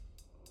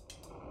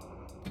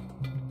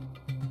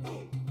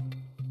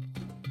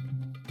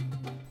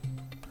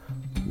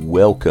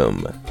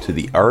Welcome to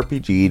the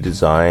RPG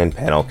Design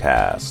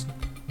Panelcast,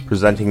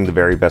 presenting the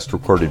very best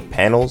recorded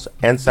panels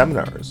and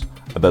seminars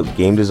about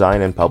game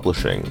design and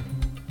publishing.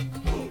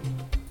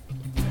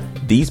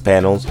 These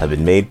panels have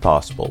been made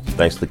possible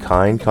thanks to the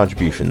kind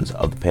contributions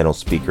of the panel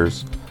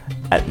speakers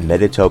at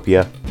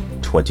Metatopia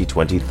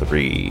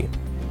 2023.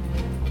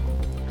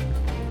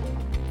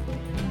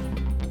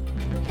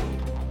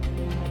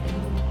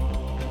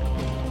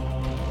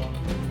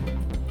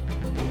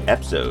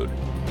 Episode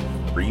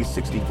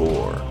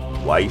 364,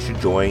 Why You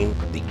Should Join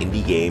the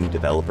Indie Game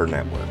Developer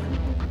Network.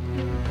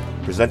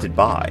 Presented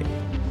by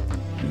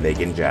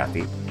Megan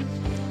Jaffe,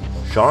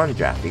 Sean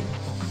Jaffe,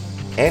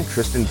 and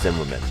Tristan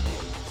Zimmerman.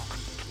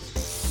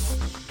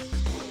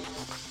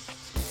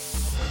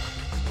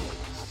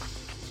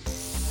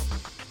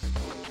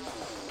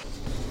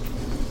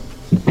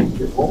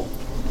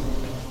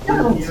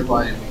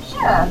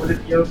 Yeah. Would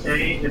it be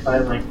okay if I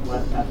let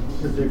that,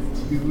 because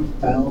there's two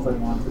panels I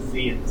want to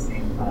see at the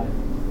same time?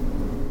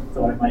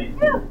 So I might.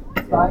 Yeah,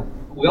 that's fine.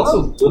 We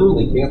also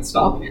literally can't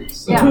stop you.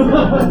 So. Yeah.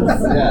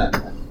 Yeah.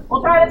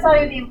 We'll try to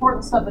tell you the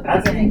important stuff at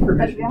the beginning.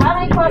 But if you have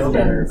any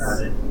questions,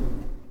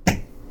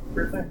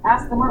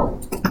 ask them early.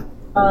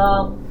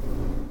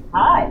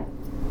 Hi.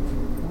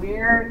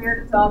 We're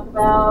here to talk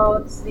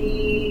about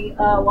the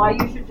why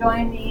you should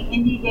join the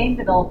Indie Game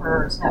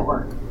Developers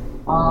Network.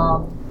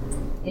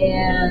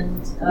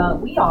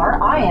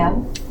 I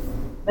am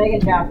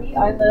Megan Jaffe.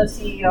 I'm the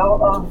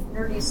CEO of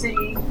Nerdy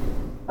City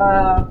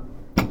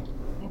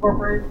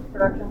Incorporated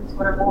Productions,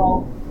 whatever the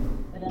hell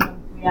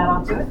we add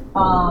on to it.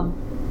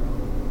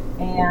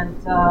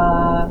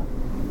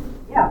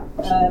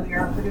 We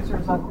are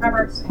producers of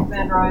Remerix and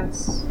Command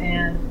Droids,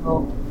 and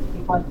we'll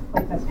keep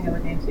playtesting other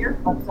games here.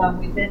 But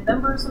we've been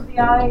members of the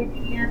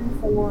IGDN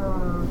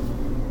for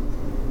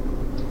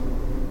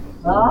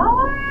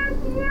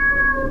 5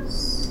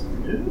 years.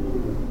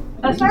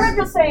 I started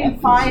just saying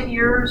 5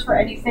 years for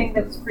anything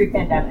that's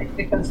pre-pandemic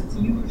because it's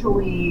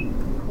usually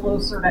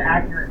closer to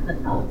accurate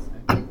than not.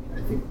 I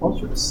think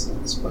closer to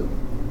 6, but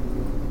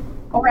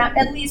Around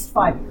at least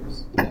 5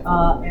 years,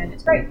 and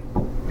it's great.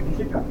 You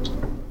should join.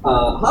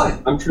 Hi,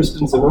 I'm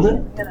Tristan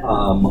Zimmerman.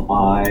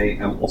 I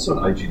am also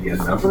an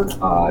IGDN member.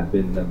 I've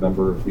been a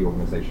member of the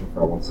organization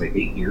for, I want to say,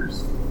 8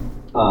 years.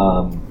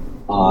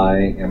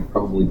 I am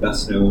probably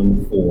best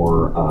known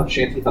for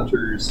Shanty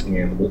Hunters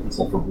and the Molten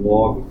Sulphur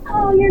blog.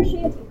 Oh, you're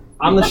Shanty.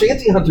 I'm the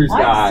Shanty Hunters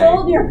guy. I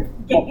sold your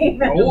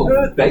game. Oh,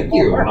 good. Thank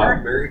you.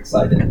 I'm very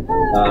excited.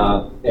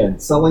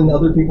 And selling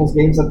other people's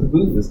games at the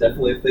booth is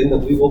definitely a thing that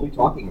we will be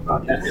talking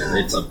about here.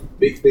 It's a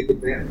big, big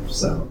advantage.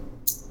 So,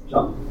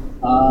 Sean.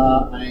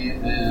 I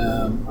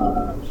am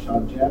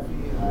Sean Jaffe.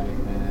 I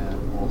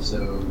am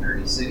also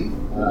Nerdy City.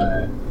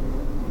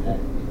 That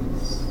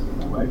is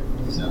my wife,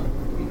 so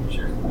we can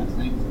share the last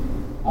name.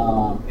 I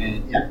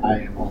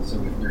am also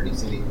with Nerdy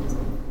City.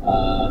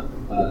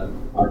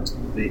 Our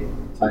big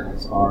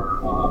titles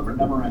are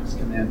Remerix,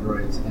 Command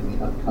Droids, and the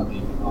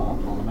upcoming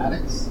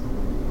Holomatics.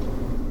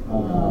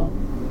 You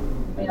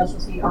may also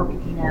see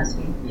RPG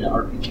Nasty. Yeah,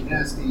 RPG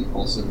Nasty.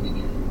 Also, we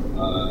do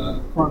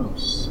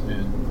Chronos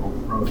and all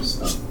the Chronos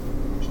stuff,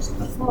 which is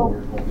kind of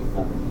weird holding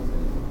pattern.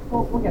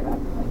 We'll get back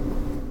to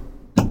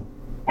that.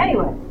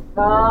 Anyway,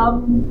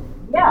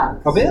 yeah.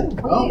 Come in.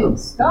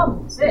 Please,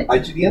 come, sit.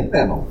 IGDN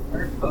panel.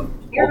 We're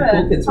here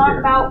to talk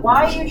about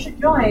why you should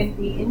join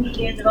the Indie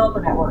Game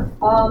Developer Network.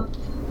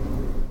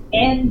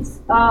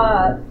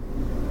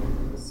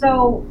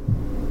 So,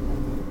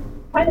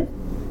 kind of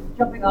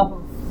jumping off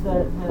of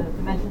the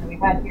dimension that we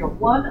had here,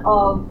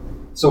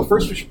 So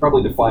first we should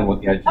probably define what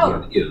the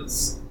IGDN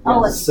is.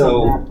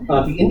 So,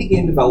 the Indie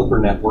Game Developer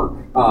Network,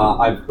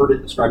 I've heard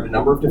it described a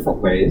number of different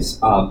ways.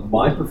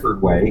 My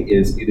preferred way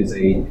is it is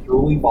a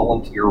purely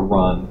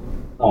volunteer-run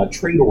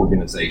trade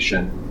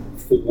organization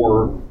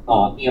for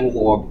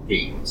analog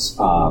games,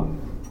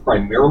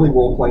 primarily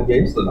role-playing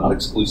games, though not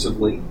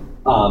exclusively,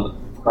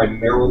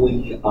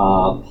 primarily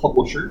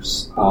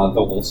publishers,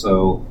 though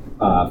also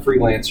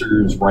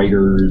freelancers,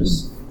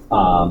 writers,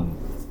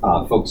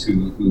 folks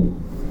who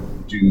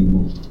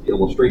do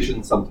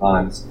illustrations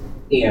sometimes,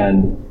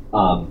 and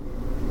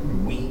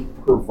we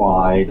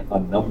provide a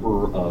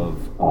number of,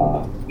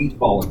 we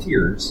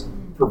volunteers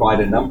provide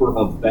a number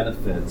of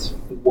benefits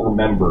for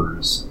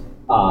members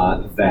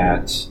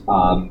that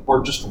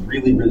are just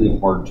really, really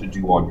hard to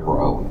do on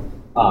your own.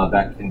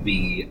 That can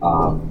be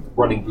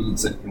running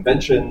booths at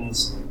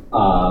conventions,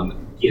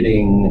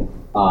 getting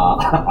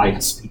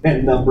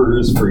ISBN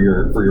numbers for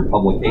your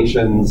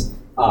publications,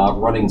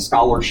 running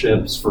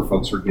scholarships for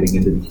folks who are getting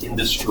into the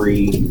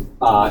industry,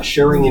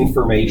 sharing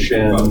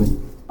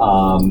information,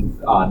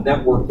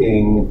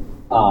 networking,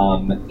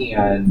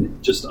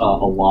 and just a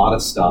lot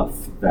of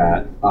stuff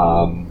that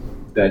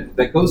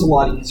goes a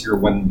lot easier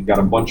when you've got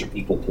a bunch of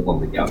people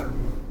pulling together.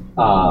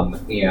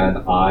 And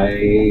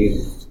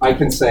I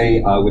can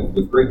say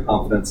with great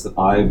confidence that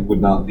I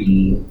would not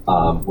be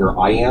where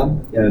I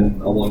am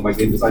along my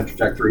game design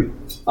trajectory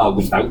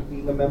without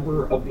being a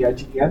member of the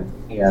IGDN,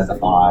 and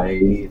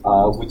I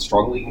would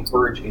strongly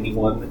encourage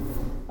anyone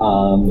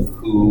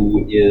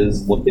who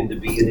is looking to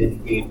be an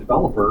indie game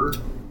developer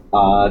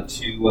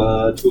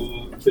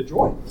to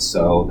join.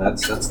 So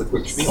that's the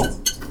quick spiel.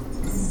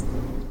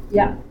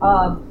 Yeah.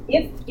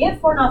 If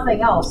for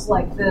nothing else,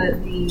 like the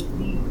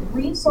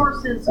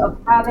resources of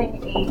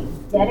having a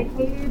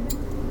dedicated,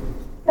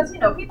 because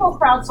people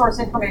crowdsource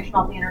information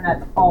off the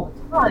internet all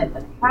the time,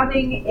 but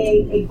having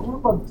a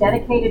group of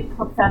dedicated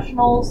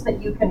professionals that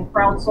you can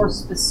crowdsource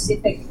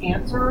specific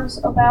answers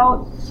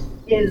about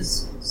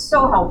is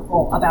so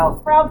helpful,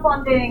 about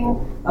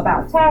crowdfunding,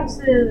 about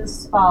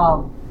taxes,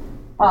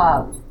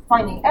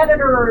 finding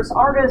editors,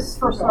 artists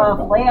for stuff,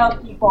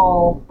 layout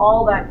people,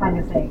 all that kind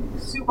of thing.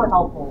 Super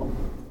helpful.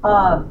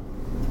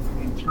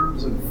 In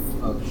terms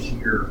of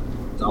sheer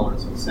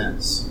dollars and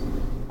cents,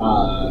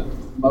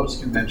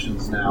 most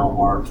conventions now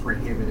are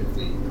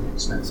prohibitively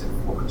expensive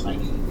for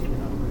tiny indie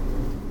developers.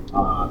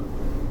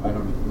 I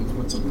don't know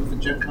what's a booth at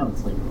Gen Con.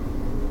 It's like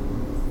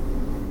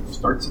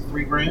starts at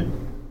 $3,000.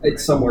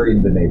 It's somewhere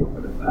in the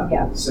neighborhood of that.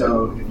 Yeah.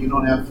 So if you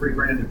don't have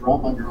 $3,000 to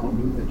drop on your own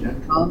booth at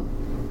Gen Con,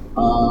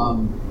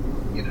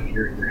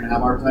 you're going to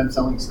have a hard time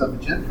selling stuff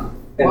at Gen Con.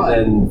 And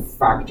then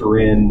factor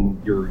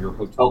in your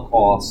hotel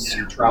costs,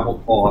 your travel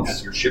costs,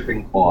 Yeah. your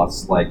shipping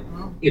costs. Like,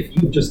 if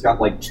you've just got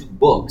like 2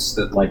 books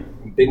that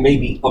they may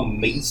be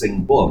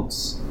amazing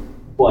books,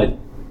 but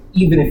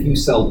even if you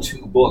sell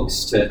 2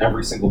 books to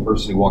every single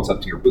person who walks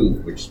up to your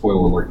booth, which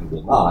spoiler alert, you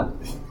will not,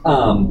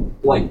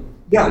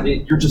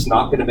 you're just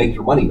not going to make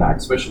your money back,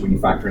 especially when you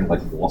factor in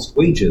like lost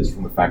wages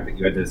from the fact that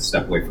you had to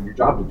step away from your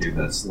job to do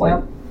this.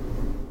 Like,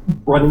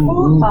 running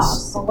Food booths,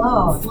 costs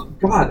alone.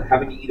 God,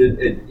 having to eat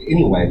it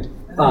anyway.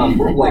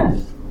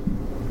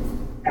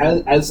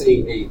 As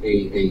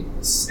a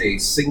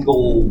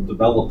single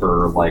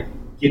developer, like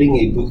getting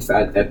a booth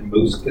at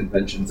most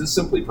conventions is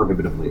simply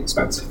prohibitively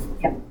expensive.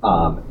 Yep.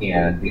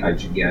 And the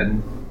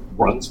IGDN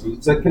runs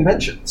booths at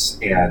conventions,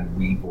 and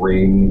we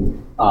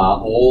bring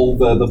all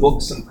the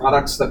books and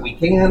products that we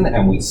can,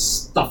 and we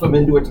stuff them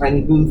into a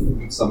tiny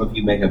booth. Some of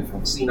you may have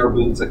seen our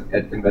booths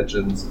at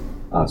conventions,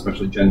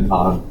 especially Gen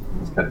Con.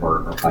 It's kind of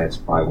our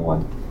highest prize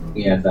one.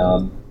 And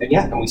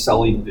we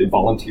sell.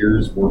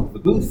 Volunteers work the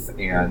booth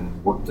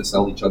and work to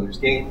sell each other's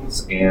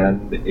games,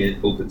 and it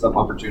opens up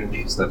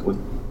opportunities that would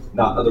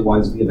not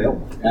otherwise be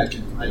available. I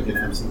can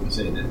absolutely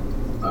say that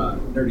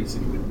Nerdy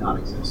City would not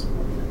exist.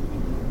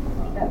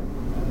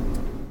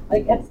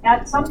 Like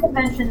at some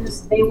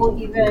conventions, they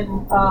will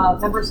even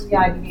members of the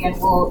IGDN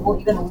will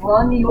even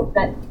run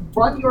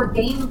your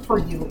game for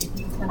you if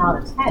you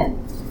cannot attend.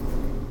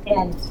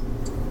 And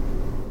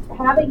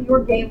having your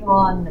game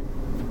run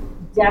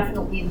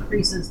definitely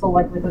increases the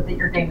likelihood that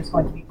your game is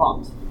going to be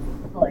bumped.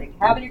 Like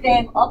having your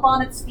game up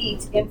on its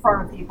feet in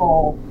front of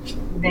people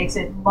makes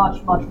it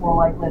much, much more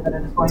likely that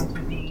it is going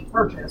to be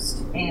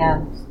purchased.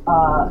 And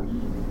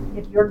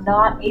if you're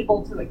not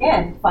able to,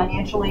 again,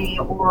 financially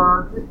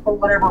or for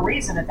whatever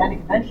reason, attend a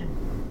convention,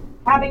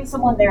 having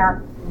someone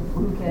there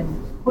who can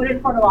put it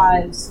in front of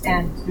eyes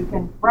and who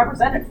can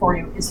represent it for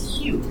you is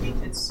huge.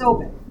 It's so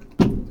big.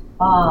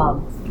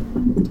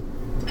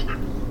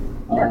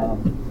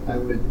 I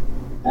would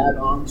add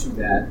on to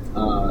that.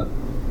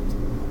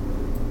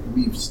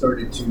 We've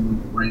started to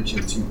branch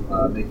into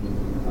making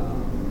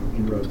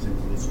inroads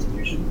into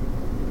distribution,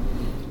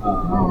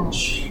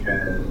 which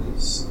has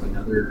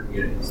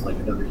it's like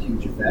another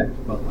huge effect.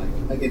 But like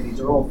again,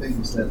 these are all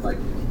things that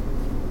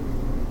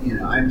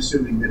I'm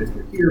assuming that if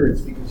you're here,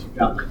 it's because you've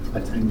got a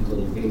tiny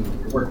little game that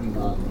you're working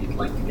on and you'd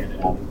like to get it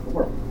out into the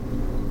world.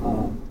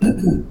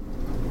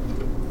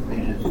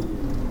 And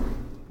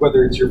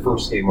whether it's your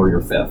first game or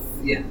your 5th.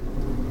 Yeah.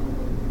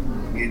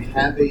 And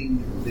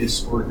having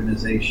this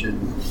organization,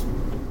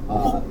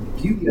 the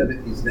beauty of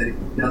it is that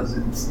it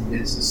doesn't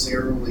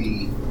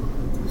necessarily,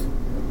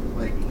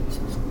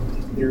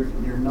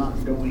 they're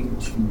not going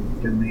to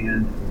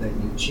demand that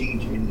you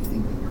change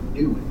anything that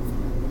you're doing,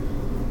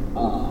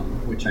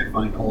 which I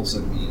find also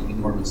to be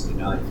enormously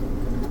valuable.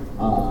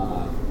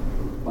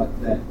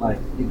 But that,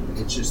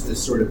 it's just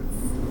this sort of,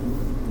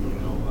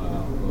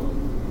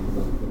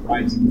 the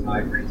rising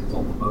tide raises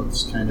all the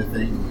boats kind of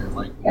thing. You're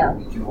like,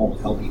 we can all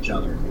help each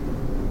other.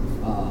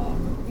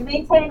 You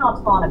maintain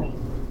autonomy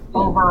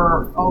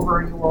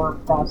over your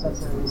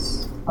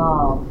processes,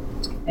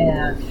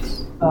 and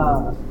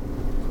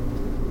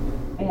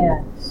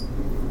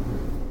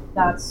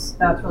that's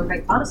really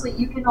great. Honestly,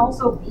 you can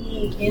also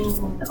be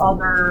in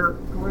other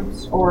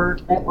groups or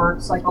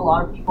networks. Like a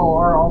lot of people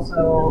are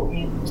also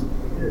in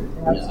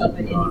stuff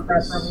at Indie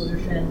Press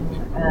Revolution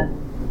and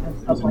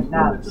stuff like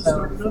that.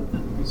 So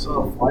we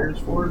saw flyers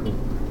for it, the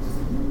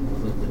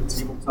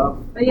tabletop.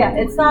 But yeah,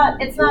 it's not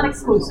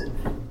exclusive,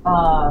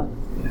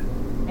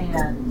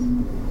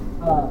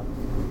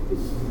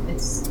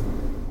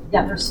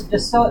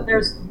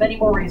 there's many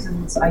more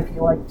reasons I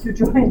feel like to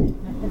join.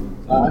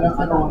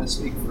 I don't want to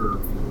speak for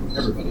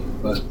everybody,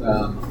 but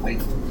I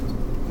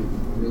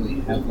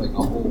really have a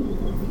whole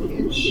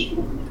pitch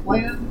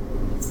plan.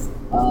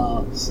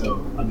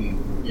 So I mean,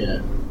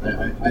 yeah,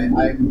 I'm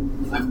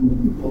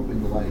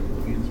open to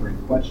answering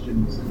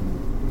questions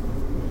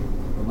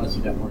and unless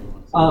you got more you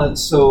want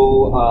to say.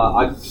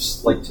 I'd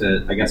just like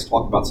to, I guess,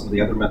 talk about some of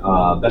the other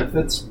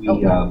benefits.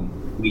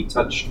 We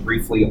touched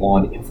briefly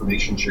on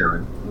information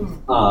sharing.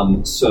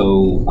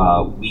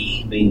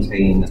 We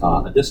maintain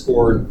a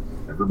Discord.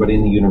 Everybody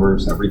in the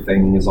universe,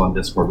 everything is on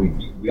Discord.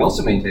 We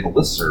also maintain a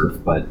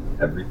listserv, but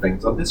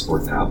everything's on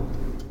Discord now.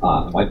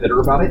 Am I bitter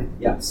about it?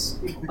 Yes.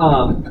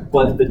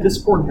 But the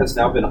Discord has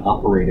now been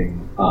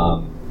operating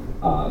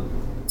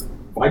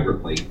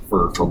vibrantly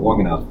for long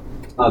enough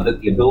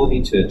that the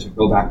ability to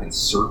go back and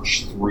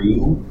search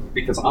through,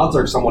 because odds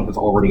are someone has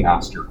already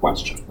asked your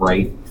question,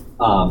 right?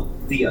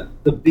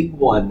 The big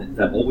one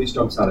that always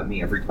jumps out at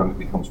me every time it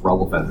becomes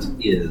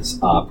relevant is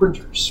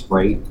printers,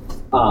 right?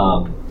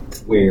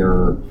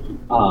 Where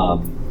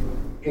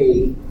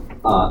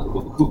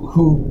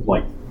who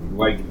like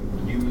do I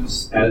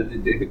use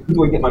who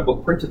do I get my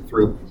book printed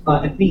through?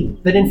 And B,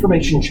 that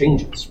information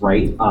changes,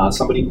 right?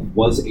 Somebody who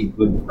was a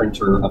good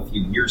printer a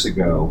few years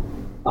ago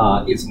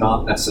is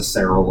not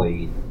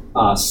necessarily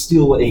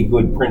still a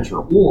good printer,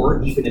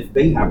 or even if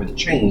they haven't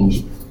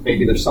changed,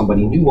 maybe there's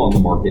somebody new on the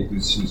market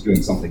who's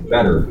doing something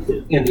better.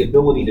 And the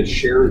ability to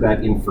share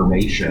that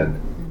information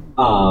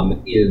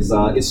is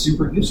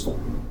super useful.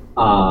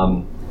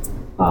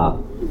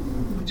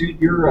 Dude,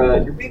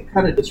 you're being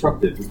kind of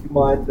disruptive. Would you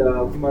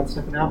mind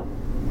stepping out?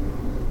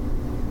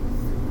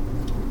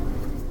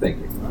 Thank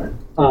you.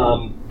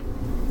 All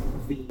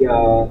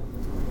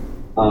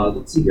right.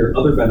 Let's see here.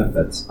 Other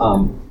benefits.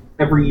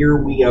 Every year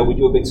we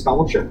do a big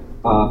scholarship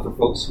for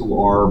folks who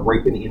are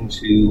breaking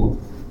into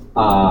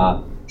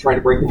trying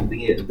to break into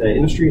the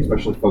industry,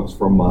 especially folks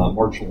from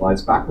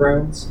marginalized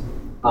backgrounds.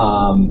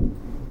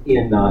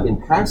 In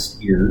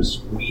past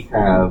years, we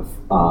have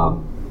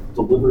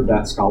delivered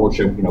that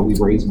scholarship. We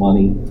raise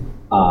money.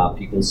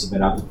 People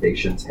submit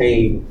applications.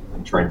 Hey,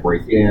 I'm trying to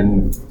break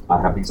in. I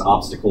have these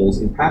obstacles.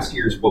 In past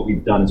years, what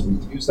we've done is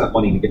we've used that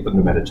money to get them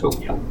to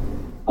Metatopia,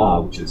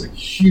 which is a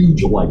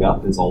huge leg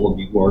up, as all of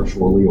you are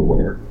surely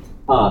aware.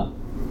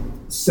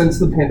 Since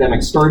the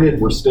pandemic started,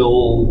 we're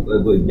still,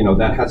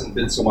 that hasn't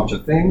been so much a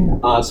thing.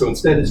 So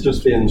instead, it's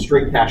just been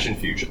straight cash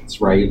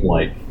infusions, right?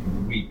 Like,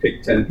 we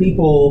pick 10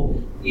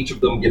 people, each of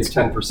them gets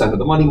 10% of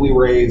the money we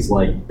raise,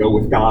 like, go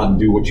with God and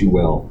do what you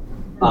will.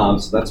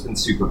 So that's been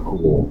super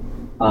cool.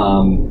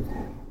 And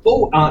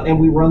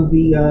we run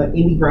the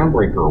Indie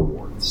Groundbreaker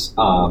Awards,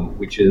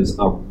 which is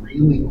a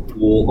really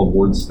cool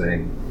awards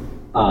thing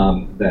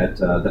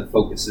that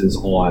focuses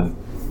on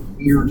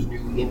weird new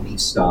indie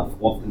stuff,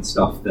 often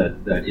stuff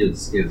that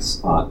is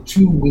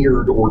too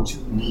weird or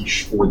too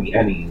niche for the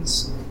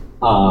Ennies,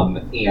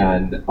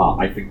 and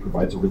I think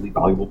provides a really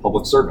valuable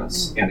public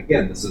service. And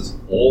again, this is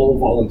all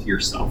volunteer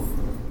stuff.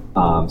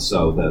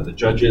 So the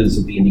judges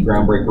of the Indie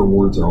Groundbreaker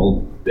Awards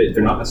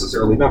they're not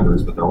necessarily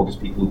members, but they're all just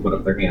people who put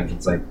up their hands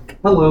and say,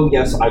 hello,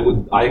 yes, I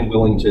am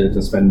willing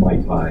to spend my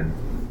time,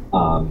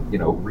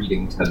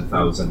 reading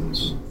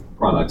 10,000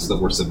 products that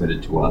were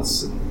submitted to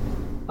us. And,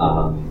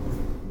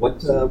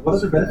 what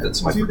other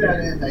benefits might to that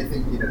end, I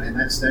think, and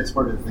that's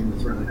part of the thing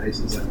that's really nice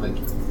is that, like,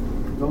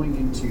 going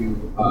into,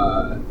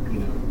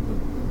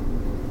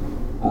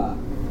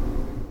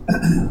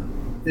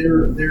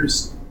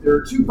 there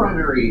are two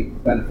primary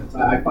benefits.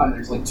 I find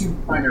there's like two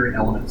primary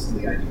elements to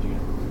the IGDN.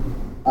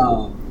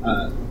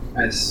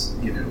 As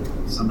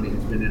somebody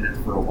who's been in it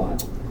for a while,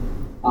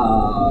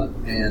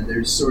 and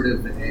there's sort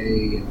of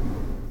a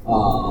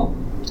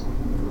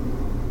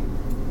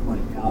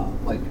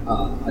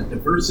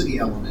diversity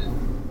element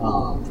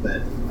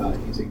that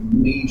is a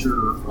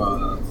major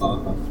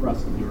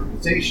thrust of the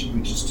organization,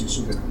 which is to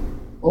sort of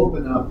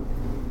open up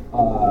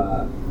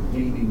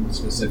gaming,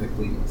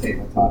 specifically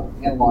tabletop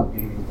analog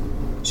gaming,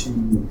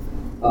 to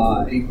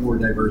a more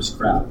diverse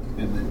crowd.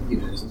 And then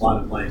there's a lot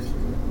of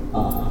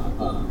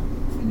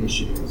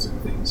initiatives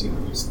and things,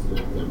 just the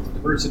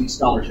diversity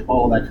scholarship,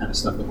 all of that kind of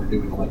stuff that we're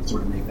doing to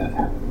sort of make that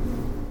happen.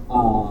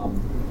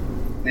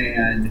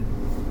 And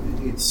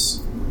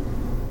it's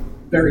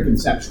very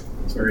conceptual.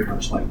 It's very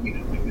much like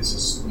this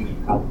is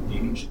how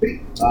gaming should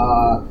be.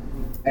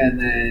 And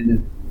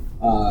then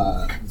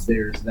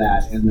there's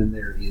that, and then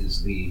there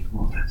is the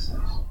that's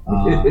nice.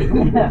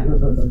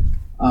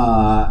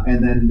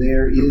 And then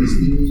there is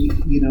the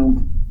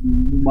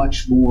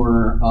much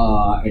more,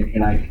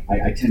 and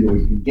I tend to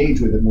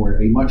engage with it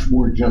more, a much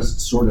more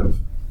just sort of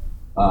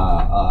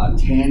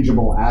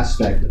tangible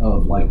aspect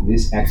of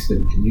this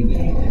extant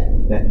community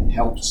that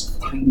helps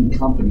tiny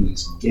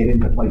companies get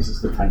into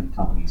places that tiny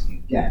companies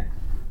can get.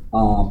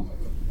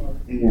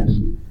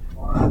 And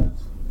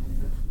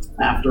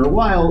after a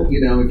while,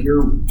 if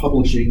you're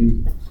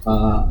publishing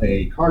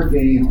a card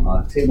game,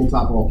 a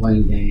tabletop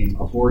role-playing game,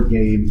 a board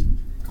game,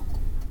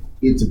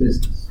 it's a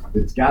business.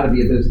 It's got to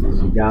be a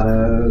business. You got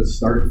to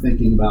start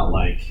thinking about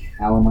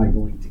how am I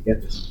going to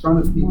get this in front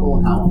of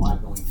people? How am I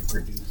going to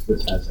produce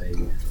this as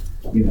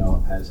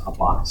a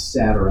box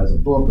set or as a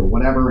book or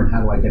whatever? And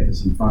how do I get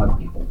this in front of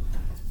people?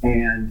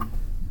 And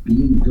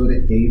being good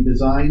at game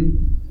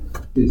design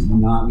does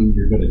not mean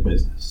you're good at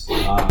business.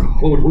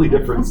 Totally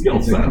different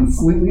skill set. It's a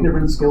completely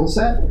different skill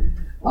set.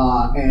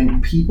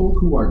 And people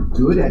who are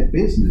good at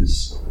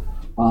business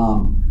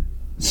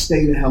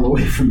stay the hell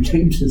away from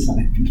game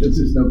design because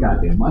there's no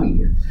goddamn money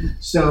here.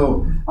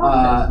 So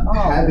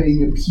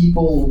having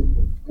people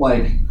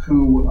like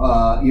who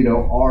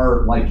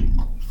are like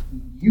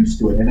used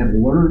to it and have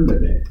learned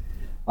of it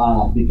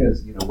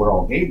because we're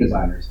all game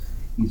designers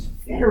is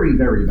very,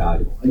 very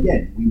valuable.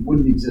 Again, we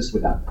wouldn't exist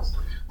without this.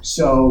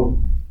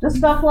 So just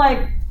stuff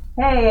like,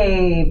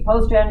 hey,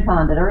 post Gen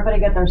Con, did everybody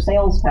get their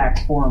sales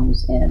tax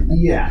forms in?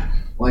 Yeah.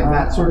 Like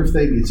that sort of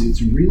thing,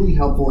 it's really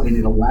helpful, and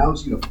it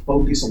allows you to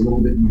focus a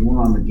little bit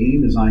more on the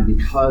game design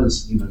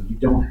because you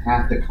don't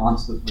have to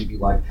constantly be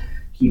like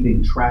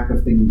keeping track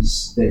of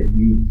things that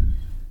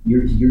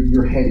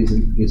your head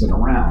isn't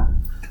around.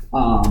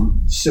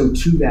 So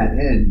to that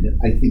end,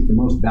 I think the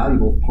most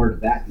valuable part of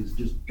that is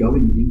just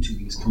going into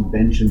these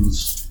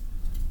conventions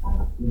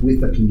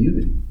with a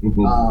community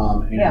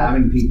and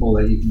having people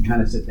that you can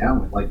kind of sit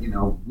down with. Like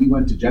we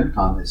went to Gen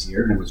Con this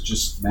year, and it was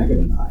just Megan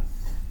and I,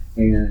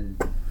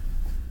 and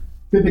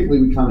typically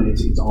we come in,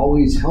 it's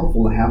always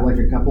helpful to have like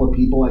a couple of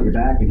people at your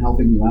back and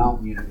helping you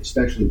out,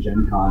 especially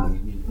Gen Con.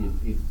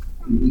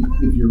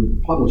 If you're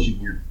publishing,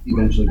 you're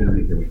eventually going to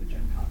make your way to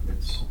Gen Con.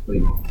 It's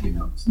like,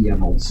 it's the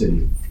Emerald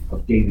City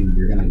of gaming.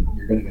 You're gonna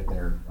get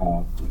there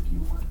if you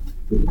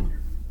put in your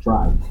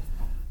try.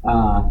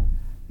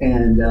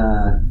 And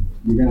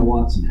you're going to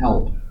want some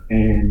help.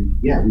 And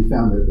yeah, we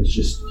found that it's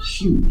just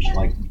huge,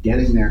 like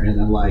getting there and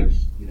then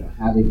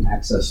having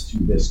access to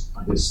this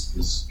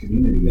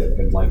community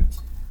that like,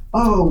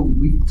 oh,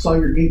 we saw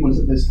your game was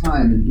at this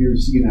time, and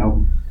here's, you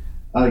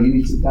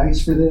need some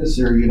dice for this,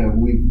 or,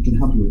 we can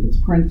help you with this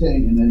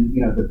printing. And then,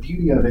 the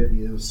beauty of it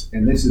is,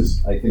 and this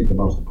is, I think, the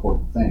most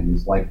important thing,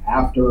 is like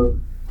after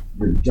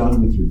you're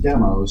done with your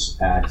demos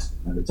at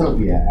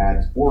Metapia,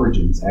 at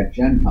Origins, at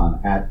Gen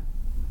Con, at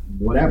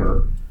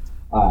whatever,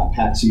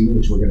 PAXU,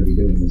 which we're going to be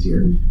doing this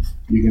year,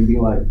 you can be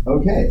like,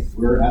 okay,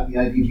 we're at the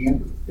IGDN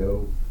booth.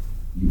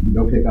 You can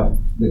go pick up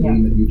the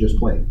game that you just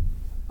played.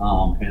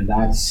 And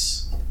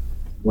that's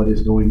what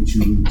is going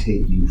to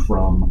take you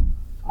from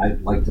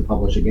I'd like to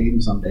publish a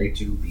game someday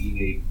to being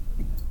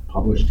a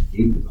published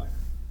game designer.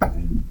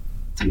 And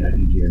the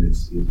IGDN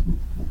is,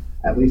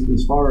 at least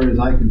as far as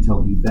I can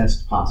tell, the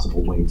best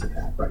possible way to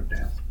that right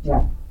now.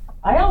 Yeah.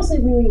 I honestly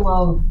really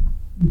love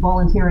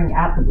volunteering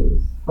at the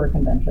booth for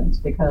conventions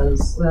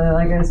because,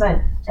 like I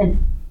said,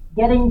 and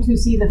getting to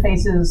see the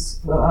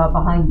faces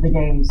behind the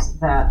games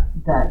that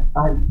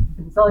I've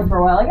been selling for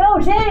a while, like,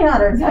 oh, Shady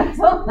Hunters, I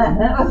saw that.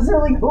 That was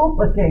really cool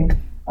looking.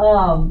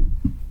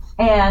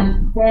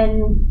 And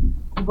then,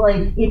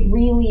 like,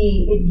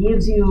 it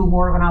gives you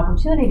more of an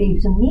opportunity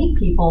to meet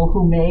people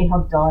who may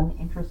have done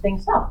interesting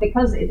stuff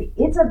because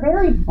it's a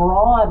very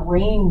broad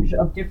range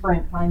of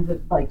different kinds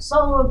of, like,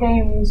 solo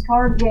games,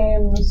 card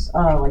games,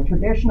 like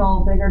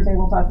traditional, bigger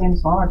tabletop games,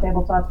 smaller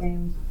tabletop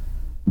games.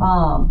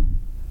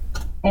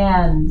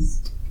 And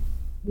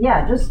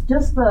yeah, just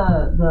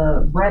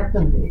the breadth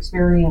of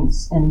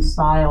experience and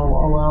style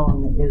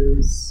alone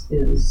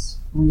is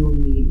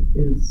really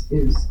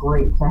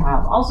great to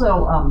have.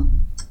 Also,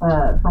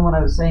 from what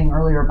I was saying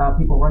earlier about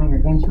people running their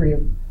games for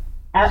you,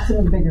 at some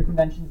of the bigger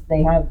conventions,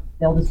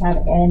 they'll just have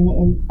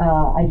an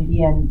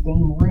IGDN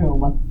game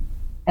room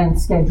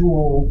and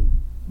schedule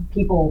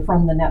people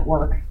from the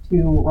network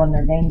to run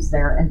their games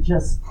there, and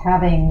just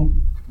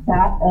having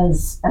that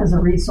as a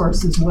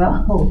resource as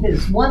well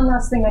is one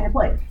less thing on your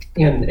plate.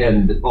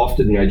 And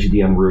often the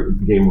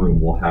IGDN game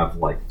room will have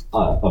like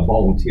a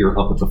volunteer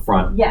up at the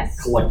front,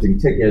 collecting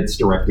tickets,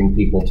 directing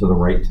people to the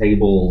right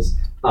tables,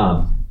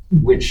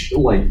 which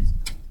like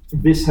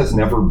this has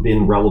never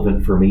been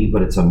relevant for me,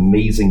 but it's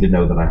amazing to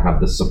know that I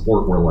have this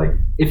support where like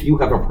if you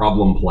have a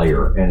problem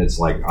player and it's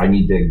like I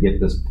need to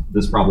get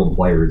this problem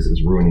player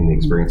is ruining the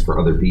experience for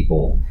other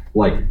people,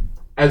 like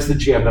as the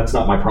GM, that's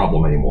not my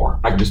problem anymore.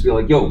 I can just be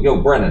like,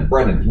 yo, Brennan,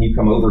 can you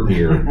come over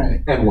here?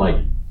 Right. And like,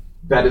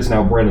 that is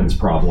now Brennan's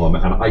problem,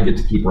 and I get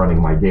to keep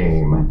running my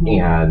game.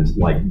 And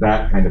like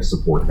that kind of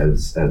support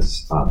has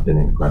been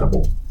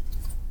incredible.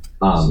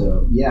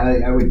 So yeah,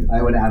 I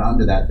would add on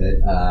to that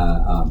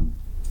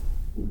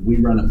we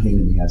run a pain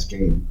in the ass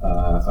game,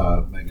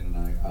 Megan and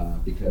I,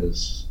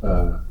 because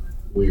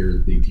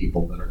we're the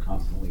people that are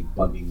constantly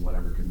bugging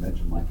whatever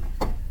convention like,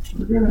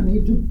 we're going to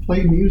need to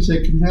play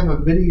music and have a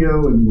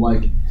video, and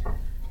like,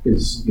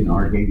 because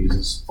our game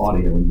uses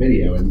audio and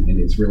video, and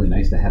it's really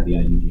nice to have the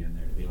IGDN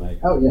there to be like,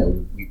 oh yeah,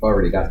 we've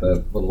already got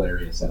the little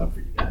area set up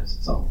for you guys.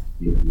 It's all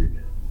you're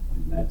good,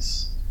 and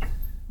that's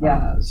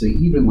so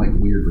even like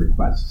weird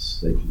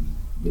requests, they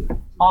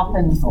can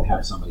often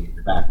have somebody at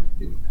your back when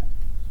you're doing that.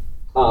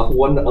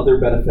 One other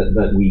benefit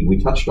that we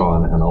touched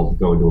on, and I'll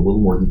go into a little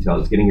more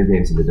detail, is getting your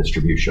games into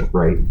distribution,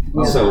 right?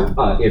 Yeah. So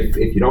if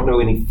you don't know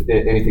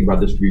anything about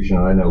distribution,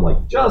 and I know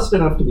like just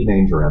enough to be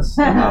dangerous,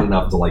 not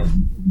enough to like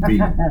be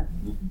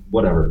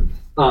whatever.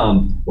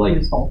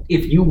 Like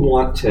if you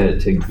want to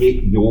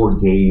get your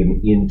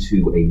game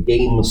into a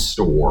game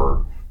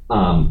store,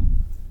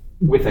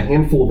 with a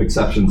handful of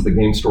exceptions, the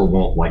game store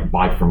won't like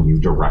buy from you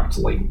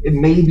directly. It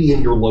may be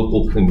in your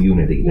local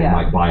community, they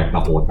might buy a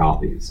couple of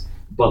copies.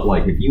 But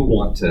like if you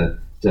want to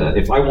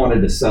if I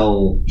wanted to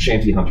sell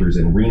Shanty Hunters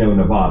in Reno,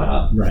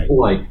 Nevada, Right.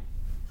 like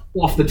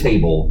off the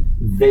table,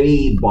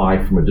 they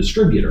buy from a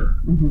distributor,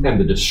 and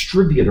the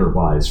distributor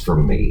buys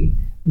from me.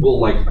 Well,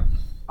 like,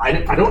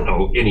 I don't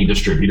know any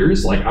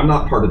distributors. Like, I'm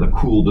not part of the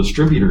cool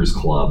distributors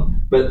club,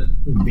 but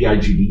the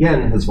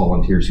IGDN has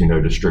volunteers who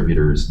know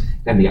distributors,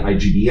 and the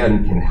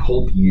IGDN can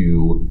help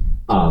you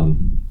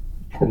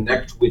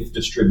connect with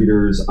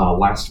distributors.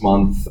 Last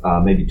month,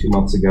 maybe 2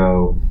 months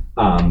ago,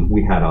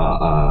 we had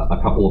a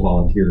couple of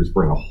volunteers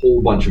bring a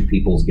whole bunch of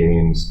people's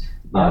games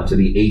to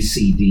the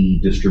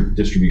ACD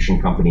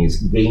distribution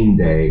company's game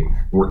day,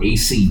 where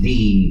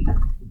ACD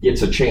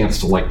gets a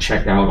chance to like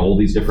check out all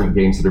these different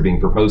games that are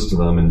being proposed to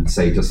them and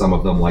say to some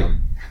of them like,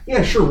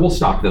 yeah, sure, we'll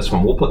stock this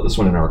one. We'll put this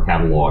one in our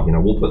catalog.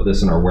 We'll put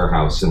this in our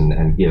warehouse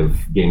and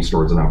give game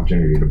stores an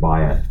opportunity to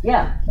buy it.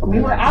 Yeah, we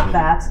were at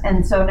that,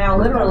 and so now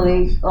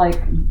literally,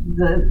 like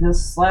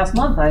this last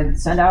month, I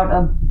sent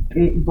out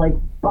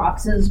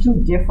boxes to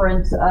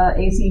different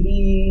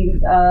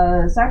ACD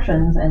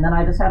sections, and then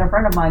I just had a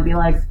friend of mine be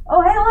like,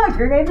 "Oh, hey, look,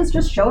 your game has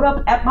just showed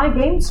up at my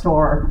game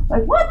store."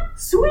 Like, what?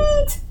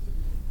 Sweet.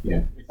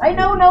 Yeah. I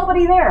know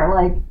nobody there.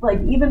 Like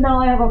even though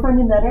I have a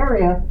friend in that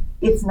area,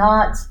 it's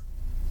not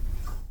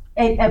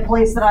a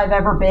place that I've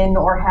ever been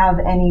or have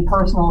any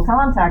personal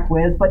contact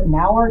with, but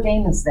now our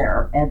game is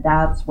there, and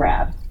that's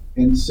rad.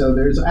 And so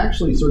there's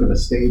actually sort of a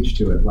stage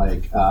to it,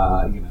 like,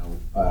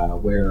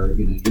 where,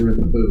 you're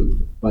in the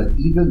booth, but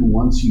even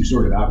once you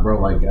sort of outgrow,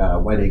 like,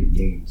 Wedding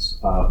Games,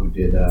 who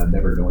did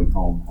Never Going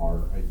Home,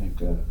 are, I think,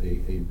 a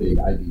big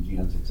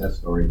IGDN success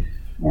story.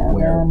 Yeah,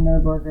 where,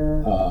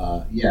 Nerdburger.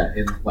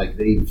 and like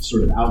they've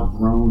sort of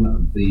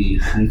outgrown the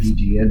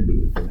IGDN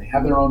booth, and they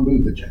have their own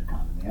booth at Gen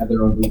Con, and they have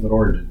their own booth at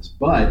Origins,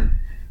 but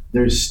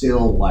there's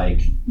still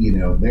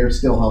they're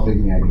still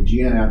helping the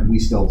IGDN out, and we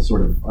still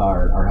sort of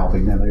are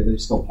helping them. They're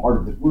still part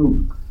of the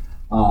group,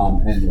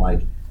 and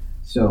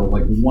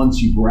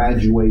once you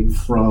graduate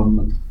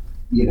from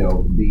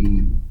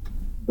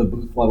the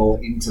booth level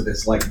into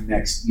this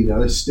next,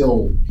 there's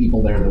still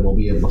people there that will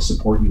be able to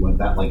support you at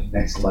that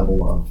next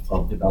level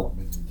of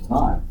development and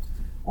design,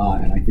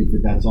 and I think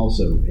that's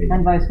also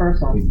and vice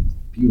versa, a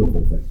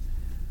beautiful thing.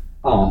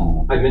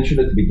 I mentioned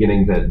at the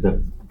beginning that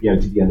the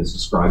IGDN is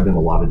described in a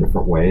lot of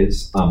different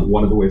ways.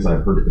 One of the ways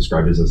I've heard it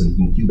described is as an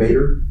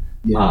incubator.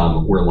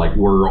 Where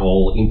we're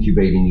all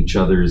incubating each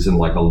other's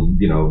in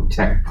a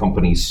tech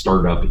company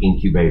startup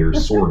incubator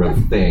sort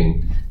of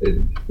thing.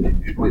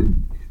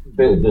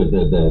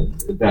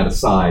 That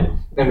aside,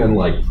 and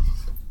then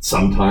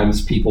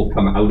sometimes people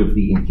come out of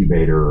the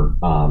incubator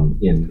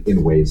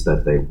in ways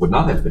that they would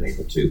not have been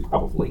able to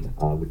probably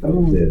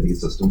without the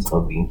assistance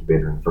of the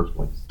incubator in the first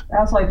place. I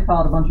also like to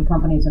call it a bunch of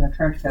companies in a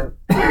trench coat.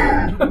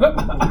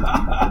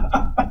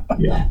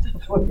 Yeah.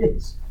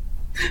 Which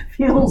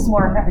feels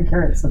more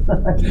accurate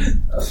sometimes.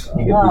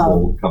 You get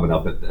people coming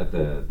up at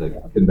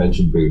the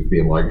convention booth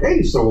being like,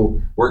 hey,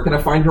 so where can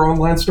I find your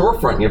online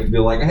storefront? And you have to be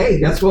like, hey,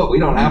 guess what? We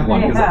don't have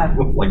one because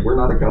we're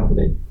not a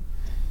company.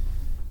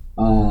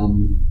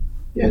 Do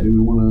we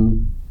want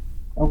to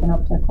open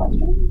up to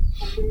questions?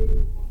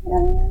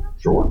 Yeah.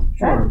 Sure.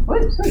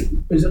 Sweet.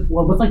 Is it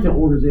what's the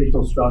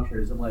organizational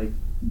structure? Is it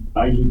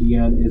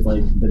IGDN is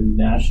the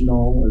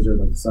national? Is there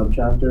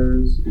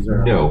subchapters? Is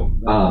there no?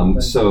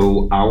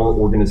 So our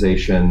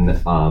organization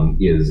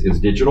is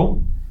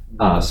digital.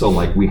 So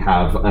we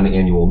have an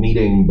annual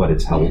meeting, but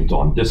it's held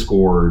on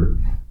Discord.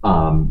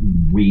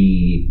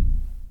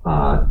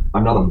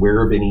 I'm not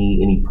aware of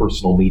any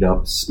personal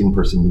meetups,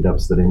 in-person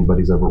meetups that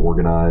anybody's ever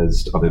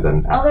organized other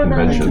than at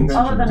conventions.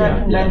 Other than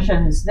at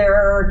conventions, there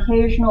are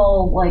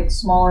occasional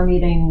smaller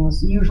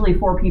meetings, usually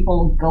for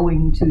people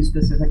going to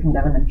specific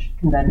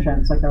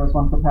conventions. There was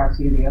one for PAX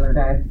U the other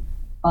day.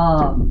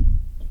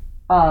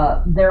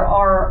 There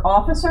are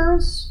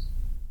officers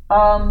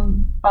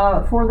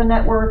for the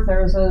network.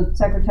 There's a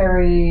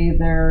secretary.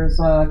 There's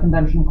a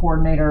convention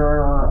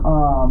coordinator.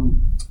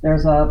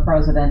 There's a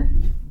president.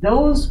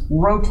 Those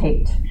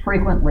rotate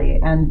frequently,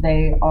 and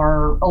they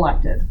are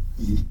elected.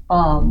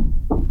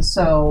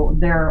 So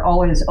they're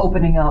always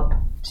opening up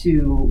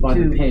to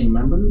the paying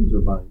members or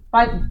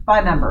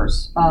by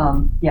members.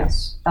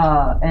 Yes,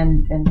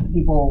 and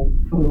people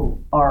who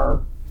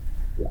are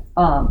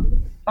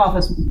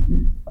office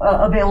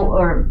available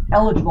or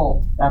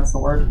eligible. That's the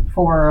word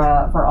for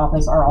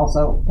office are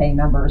also paying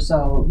members.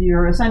 So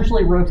you're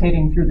essentially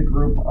rotating through the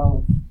group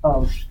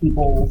of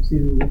people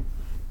to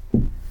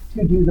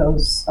do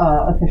those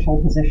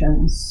official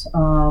positions,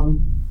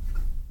 and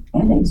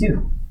they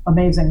do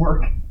amazing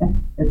work.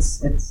 It's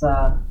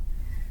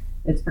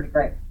pretty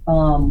great.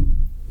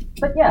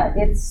 But yeah,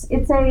 it's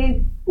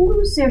a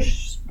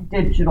loose-ish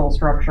digital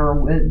structure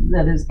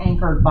that is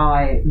anchored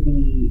by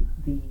the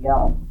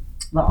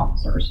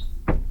officers.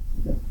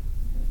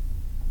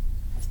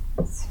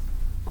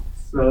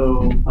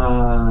 So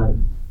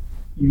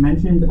you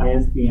mentioned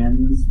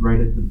ISBNs right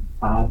at the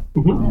top,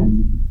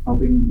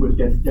 helping with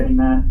getting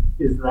that.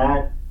 Is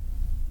that,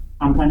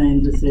 I'm kind of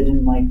interested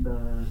in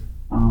the,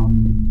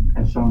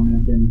 as Sean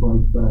mentioned,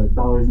 the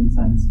dollars and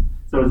cents.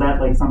 So is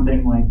that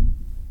something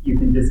you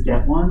can just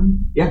get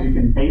one? Yeah. You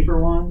can pay for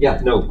one? Yeah,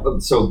 no.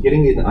 So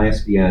getting an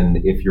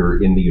ISBN, if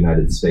you're in the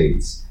United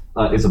States,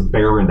 is a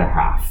bear and a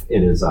half.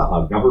 It is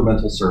a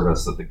governmental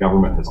service that the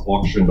government has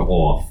auctioned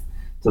off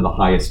to the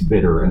highest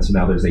bidder, and so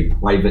now there's a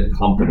private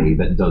company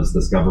that does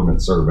this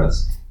government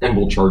service and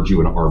will charge you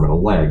an arm and a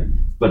leg.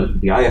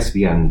 But the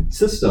ISBN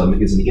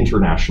system is an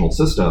international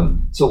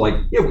system. So, like,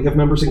 yeah, we have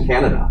members in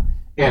Canada,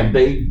 and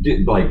they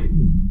did, like,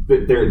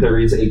 there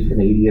is a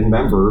Canadian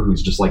member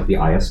who's just like the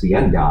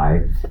ISBN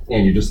guy,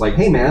 and you're just like,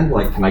 hey man,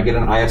 like, can I get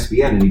an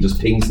ISBN? And he just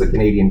pings the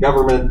Canadian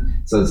government,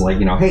 says like,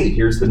 hey,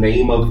 here's the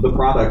name of the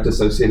product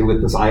associated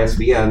with this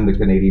ISBN. The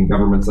Canadian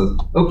government says,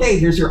 okay,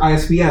 here's your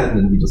ISBN,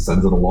 and he just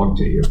sends it along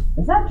to you.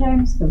 Is that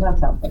James? Because that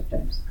sounds like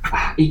James.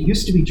 It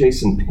used to be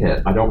Jason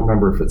Pitt. I don't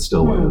remember if it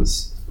still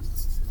is.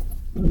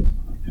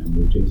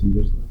 Jason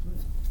just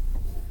left.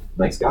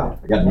 Nice guy.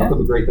 I got nothing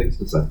but great things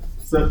to say.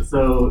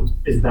 So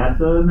is that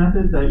the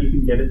method that you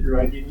can get it through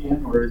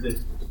IGDN, or is it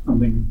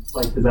something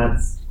like, because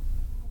that's,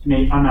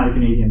 I'm not a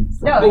Canadian.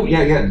 So. No, Oh,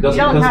 yeah, it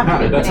doesn't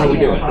matter. That's how we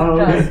do it.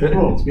 Oh, okay,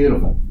 cool. It's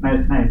beautiful.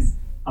 Nice.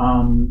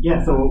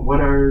 Yeah, so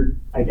what are,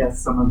 I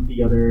guess, some of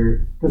the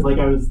other, because like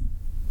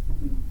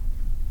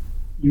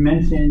you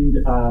mentioned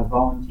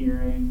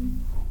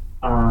volunteering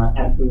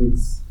at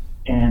booths,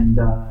 and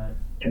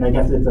I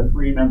guess it's a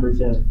free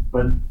membership,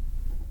 but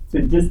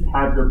to just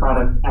have your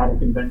product at a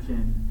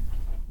convention,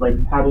 like,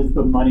 how does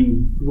the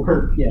money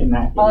work in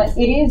that case?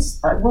 It is,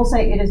 I will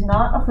say, it is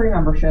not a free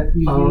membership.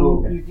 You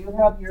okay. you do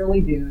have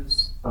yearly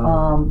dues,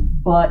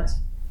 but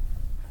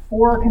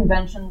for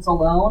conventions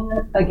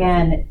alone,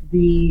 again,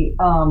 the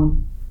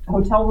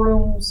hotel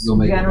rooms You'll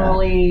make it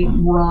generally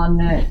run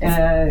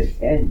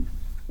in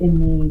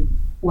the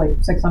like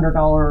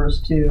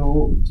 $600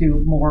 to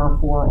more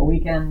for a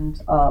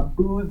weekend.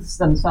 Booths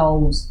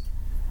themselves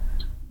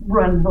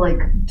run like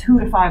 $2,000 to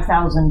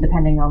 $5,000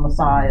 depending on the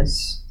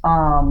size.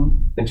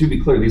 And to be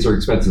clear, these are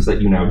expenses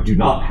that you now do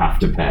not have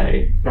to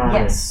pay. Got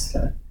Yes.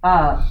 it.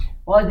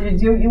 Well,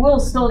 you will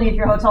still need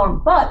your hotel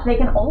room, but they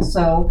can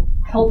also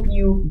help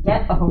you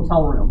get a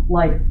hotel room.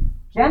 Like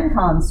Gen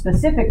Con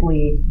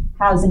specifically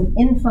has an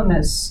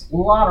infamous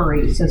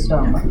lottery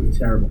system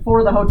Terrible.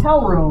 for the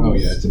hotel rooms. Oh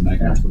yeah, it's a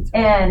nightmare.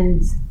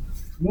 And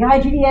the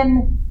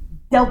IGDN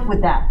dealt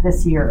with that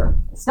this year.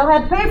 Still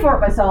had to pay for it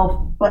myself,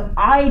 but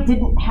I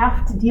didn't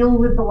have to deal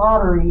with the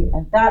lottery,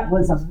 and that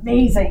was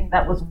amazing.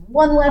 That was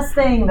one less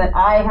thing that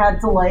I had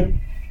to like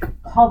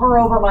hover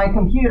over my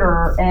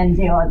computer and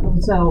deal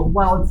with. So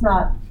while it's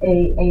not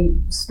a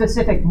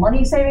specific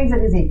money savings,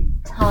 it is a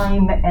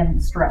time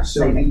and stress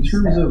So in savings.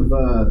 terms of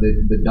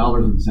the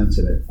dollars and cents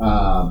of it,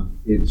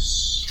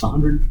 it's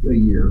 $100 a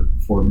year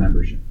for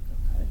membership.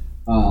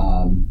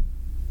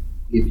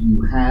 If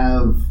you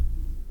have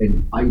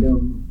an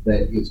item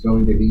that is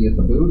going to be at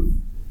the booth,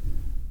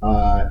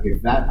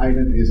 if that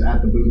item is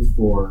at the booth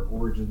for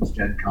Origins,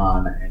 Gen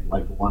Con, and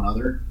like one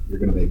other, you're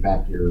going to make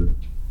back your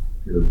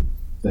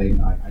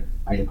thing.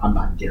 I'm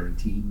not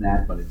guaranteeing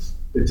that, but it's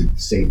a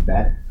safe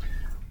bet.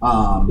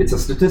 It's a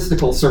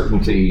statistical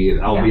certainty,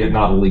 albeit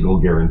not a legal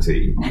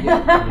guarantee.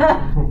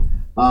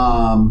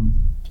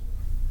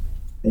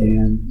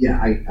 And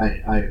yeah,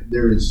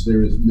 there is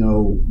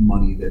no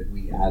money that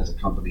we as a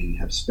company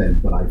have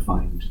spent that I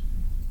find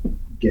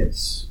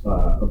gets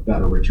a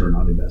better return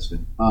on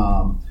investment.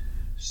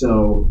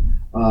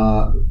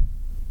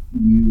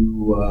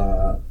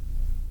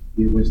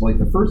 It was like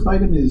the first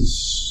item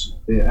is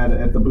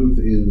at the booth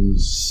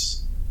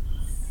is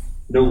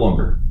No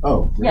longer.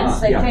 oh Yes,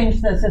 they yeah.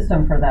 changed the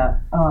system for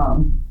that.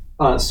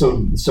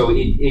 So it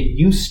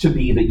used to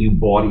be that you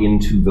bought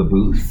into the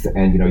booth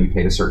and you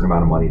paid a certain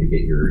amount of money to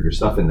get your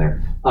stuff in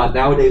there.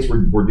 Nowadays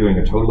we're doing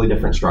a totally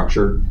different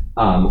structure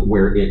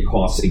where it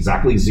costs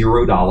exactly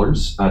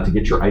 $0 to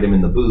get your item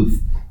in the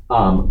booth.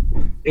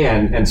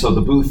 And so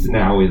the booth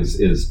now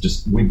is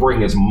just, we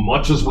bring as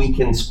much as we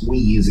can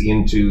squeeze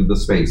into the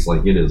space,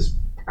 like it is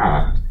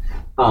packed.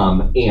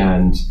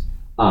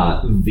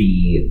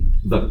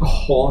 The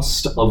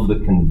cost of the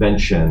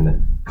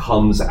convention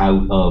comes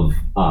out of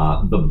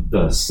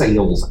the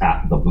sales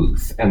at the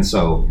booth, and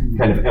so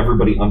kind of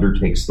everybody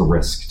undertakes the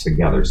risk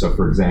together. So,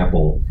 for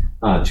example,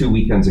 2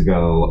 weekends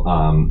ago,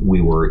 we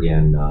were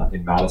in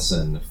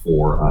Madison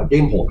for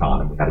Gamehole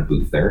Con, and we had a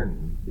booth there,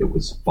 and it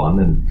was fun,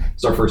 and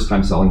it's our first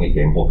time selling at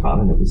Gamehole Con,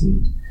 and it was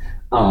neat.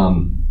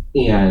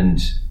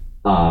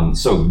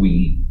 So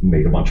we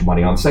made a bunch of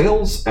money on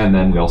sales, and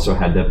then we also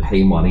had to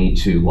pay money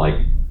to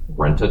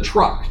rent a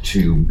truck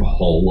to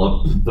haul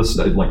up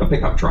a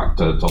pickup truck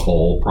to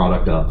haul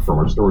product up from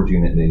our storage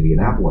unit in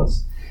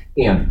Indianapolis.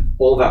 And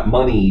all that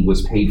money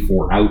was paid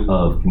for out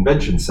of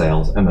convention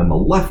sales, and then the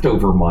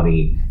leftover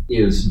money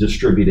is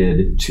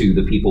distributed to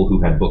the people who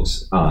had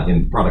books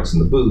and products in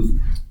the booth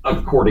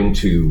according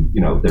to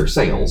their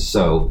sales.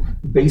 So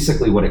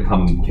basically what it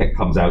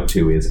comes out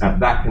to is at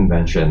that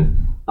convention,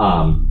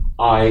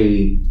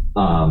 I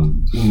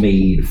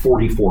made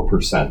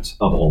 44%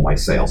 of all my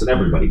sales, and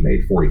everybody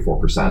made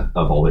 44%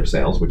 of all their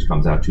sales, which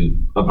comes out to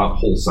about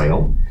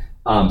wholesale.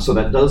 So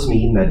that does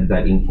mean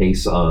that in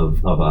case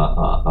of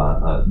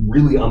a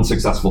really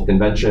unsuccessful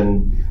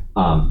convention,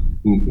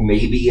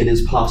 maybe it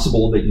is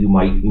possible that you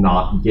might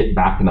not get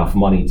back enough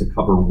money to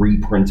cover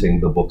reprinting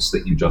the books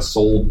that you just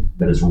sold.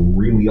 That is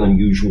really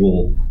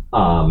unusual.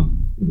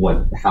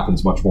 What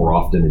happens much more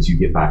often is you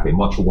get back a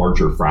much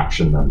larger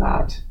fraction than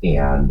that.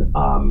 And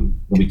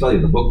let me tell you,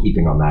 the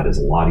bookkeeping on that is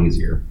a lot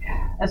easier.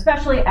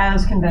 Especially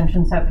as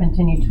conventions have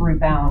continued to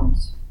rebound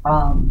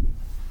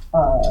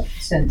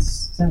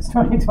since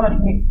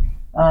 2020.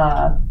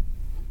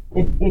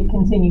 It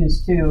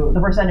continues to, the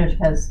percentage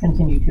has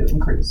continued to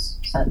increase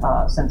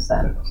since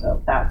then.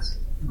 So that's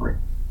great.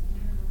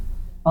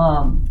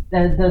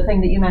 The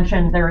thing that you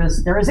mentioned, there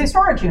is a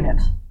storage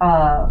unit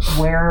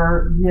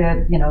where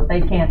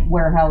they can't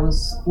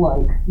warehouse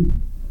like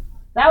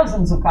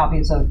thousands of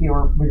copies of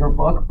your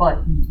book,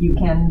 but you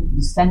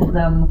can send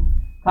them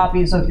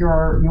copies of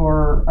your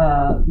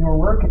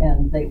work,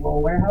 and they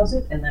will warehouse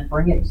it and then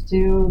bring it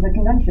to the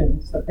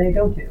conventions that they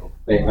go to.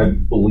 I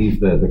believe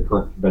the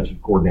current convention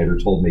coordinator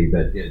told me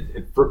that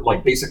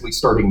basically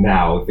starting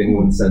now, if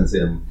anyone sends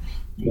him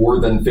more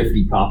than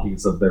 50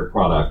 copies of their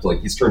product,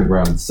 like he's turning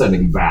around and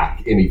sending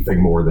back anything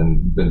more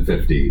than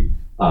 50,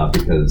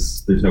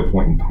 because there's no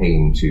point in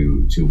paying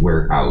to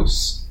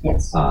warehouse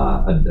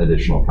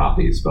additional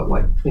copies. But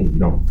you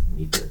don't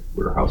need to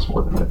warehouse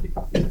more than 50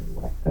 copies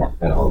anyway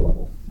at our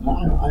level.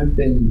 I've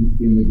been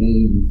in the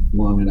game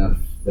long enough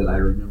that I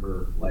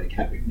remember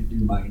having to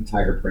do my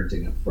entire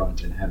printing up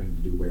front and having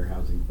to do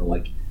warehousing for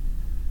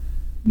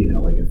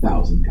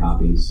 1,000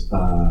 copies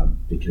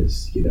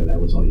because that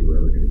was all you were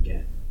ever going to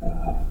get.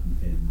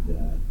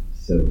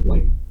 So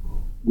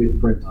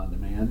with print on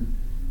demand,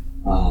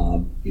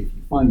 if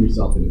you find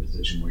yourself in a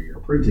position where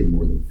you're printing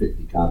more than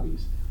 50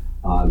 copies,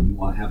 you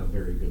want to have a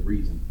very good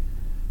reason.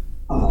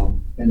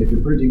 And if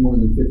you're printing more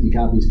than 50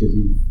 copies because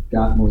you've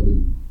got more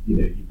than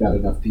you've got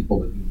enough people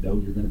that you're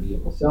going to be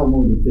able to sell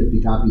more than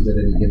 50 copies at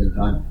any given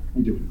time,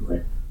 you're doing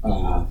great.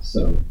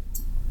 So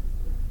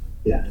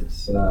yeah,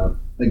 it's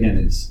again,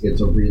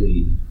 it's a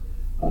really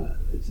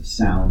it's a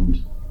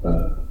sound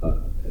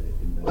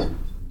investment.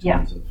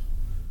 Yeah.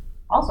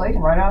 Also, you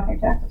can write it off your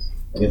taxes.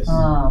 Yes.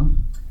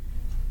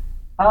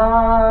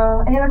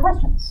 Any other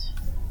questions?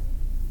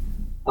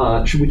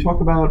 Should we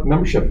talk about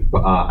membership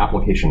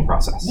application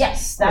process?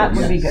 Yes, that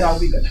would be good. That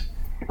would be good.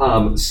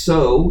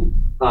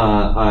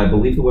 I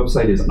believe the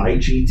website is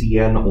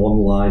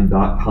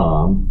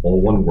IGDNonline.com,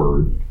 all one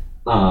word,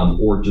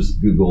 or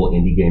just Google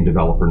Indie Game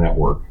Developer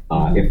Network.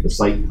 If the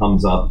site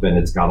comes up and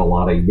it's got a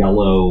lot of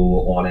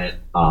yellow on it,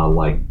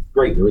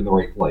 great, you're in the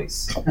right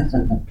place.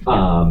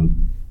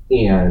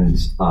 And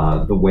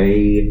the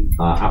way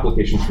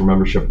applications for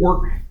membership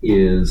work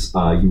is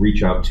you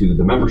reach out to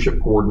the membership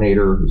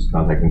coordinator, whose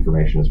contact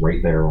information is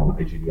right there on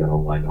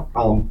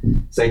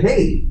IGDNonline.com. Say,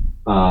 hey,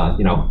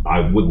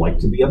 I would like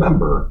to be a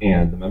member.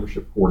 And the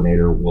membership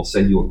coordinator will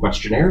send you a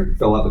questionnaire,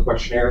 fill out the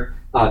questionnaire,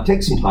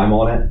 take some time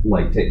on it,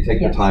 take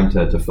the time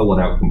to fill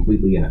it out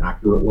completely and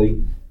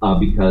accurately,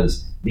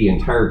 because the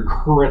entire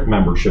current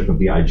membership of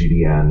the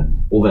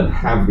IGDN will then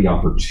have the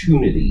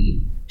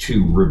opportunity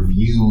to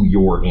review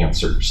your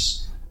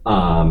answers.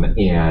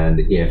 And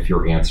if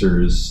your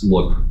answers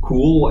look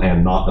cool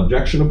and not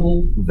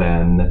objectionable,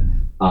 then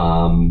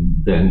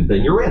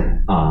you're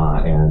in.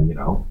 And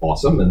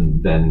awesome.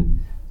 And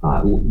then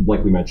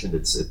like we mentioned,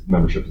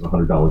 membership is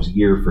 $100 a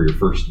year for your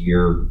first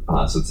year,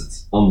 since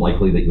it's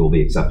unlikely that you'll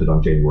be accepted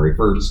on January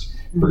 1st.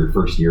 For your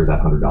first year,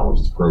 that $100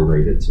 is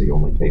prorated, so you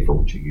only pay for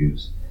what you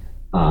use.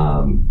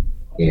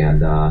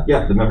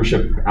 The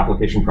membership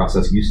application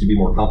process used to be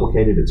more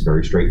complicated. It's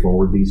very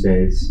straightforward these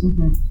days.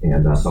 Mm-hmm.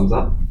 And thumbs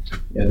up.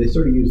 Yeah, they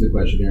sort of use the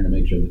questionnaire to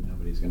make sure that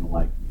nobody's going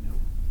to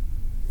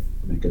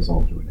make us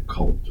all join a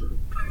cult or.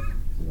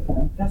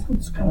 That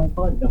sounds kind of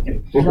fun.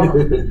 Okay.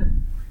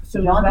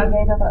 So John,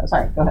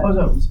 sorry, go ahead. Oh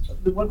no.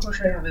 The one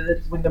question I have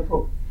is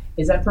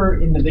is that for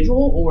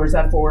individual or is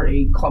that for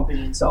a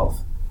company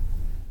itself?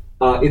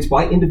 It's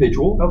by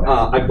individual. Okay.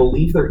 I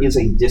believe there is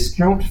a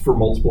discount for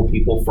multiple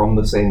people from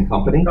the same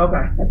company. Okay.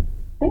 I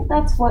think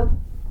that's what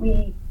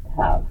we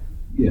have.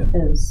 Yeah.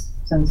 Is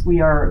since we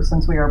are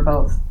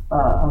both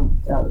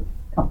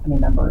company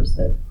members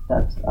that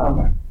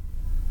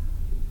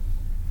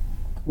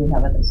we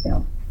have a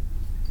discount.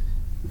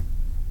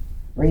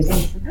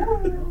 Reasons to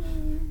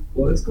join.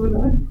 What's going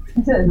on?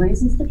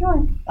 Reasons to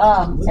join.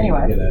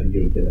 Anyway.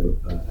 You would get a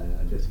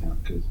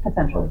discount because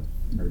potentially.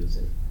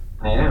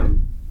 I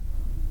am.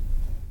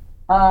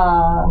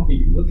 I'll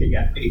be looking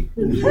at me.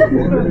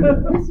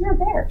 Because you're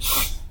there.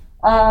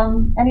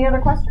 Any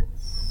other questions?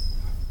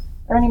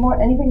 Or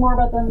anything more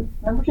about the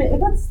membership?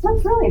 That's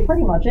really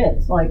pretty much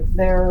it.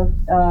 The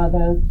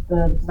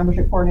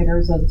membership coordinator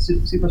is a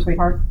super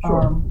sweetheart.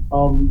 Sure.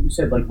 You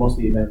said most of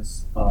the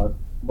events,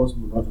 most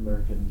of them are North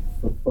American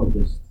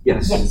focused.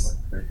 Yes.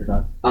 They're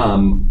not.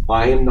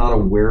 I am not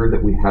aware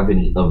that we have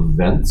any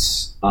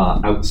events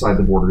outside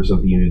the borders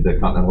of the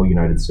continental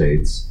United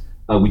States.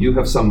 We do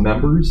have some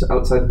members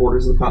outside the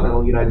borders of the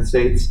continental United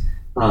States.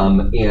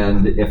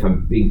 And if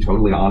I'm being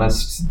totally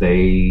honest,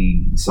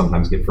 they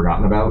sometimes get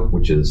forgotten about,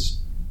 which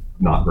is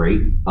not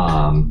great.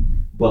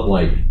 But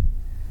like,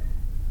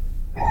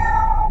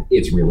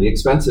 it's really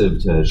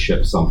expensive to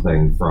ship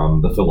something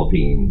from the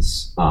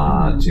Philippines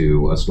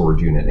to a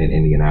storage unit in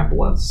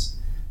Indianapolis.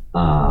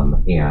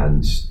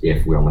 And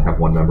if we only have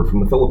one member from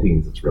the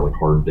Philippines, it's really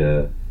hard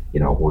to,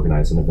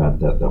 organize an event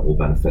that will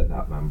benefit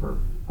that member.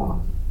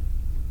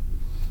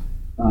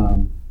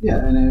 Yeah,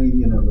 and I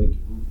mean, like,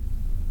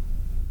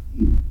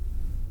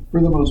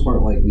 for the most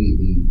part, like the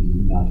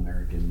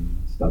non-American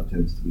stuff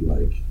tends to be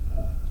like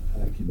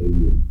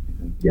Canadian, I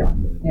think. Yeah.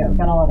 Yeah, we've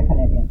got a lot of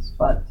Canadians,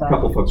 but A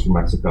couple folks from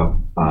Mexico,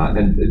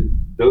 and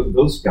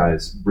those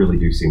guys really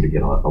do seem to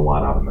get a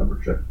lot out of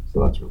membership,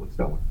 so that's really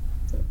stellar.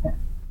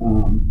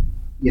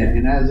 Yeah,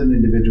 and as an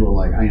individual,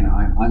 like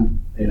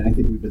I'm, and I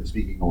think we've been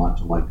speaking a lot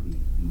to like the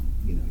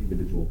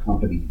individual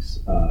companies,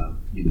 that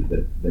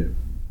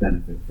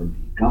benefit from the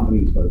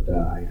companies, but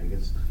I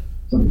guess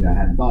something that I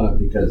hadn't thought of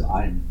because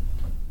I'm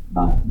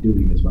not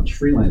doing as much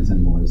freelance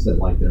anymore is that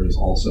like there is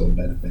also a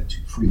benefit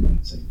to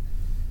freelancing.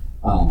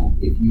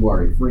 If you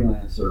are a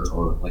freelancer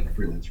or like a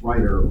freelance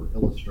writer or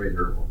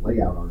illustrator or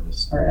layout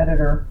artist or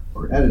editor,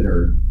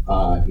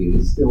 it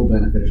is still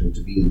beneficial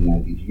to be in the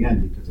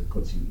IGDN because it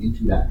puts you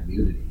into that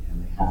community,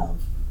 and they have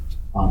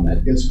on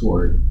that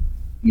Discord,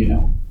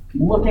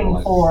 people Looking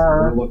like,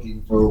 for- we're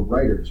looking for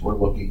writers, we're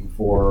looking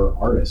for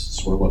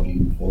artists, we're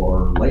looking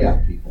for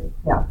layout people.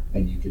 Yeah.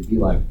 And you could be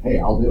like, hey,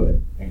 I'll do it,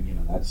 and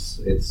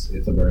it's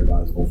a very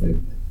valuable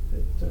thing.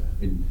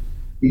 And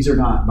these are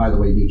not, by the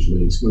way,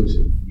 mutually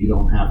exclusive. You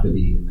don't have to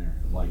be in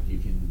there. Like, you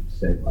can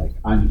say, like,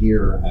 I'm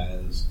here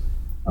as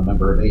a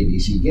member of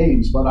ABC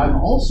Games, but I'm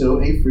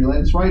also a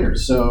freelance writer.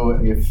 So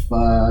if,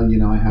 I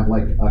have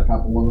like a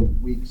couple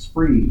of weeks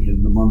free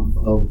in the month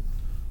of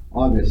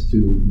August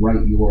to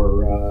write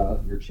your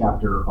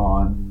chapter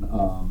on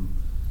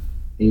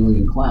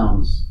alien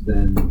clowns,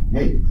 then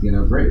hey,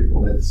 great.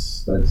 Well,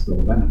 that's still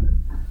a benefit.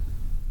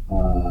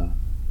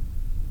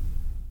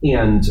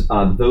 And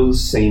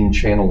those same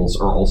channels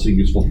are also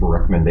useful for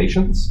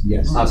recommendations.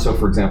 Yes. So,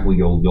 for example,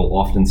 you'll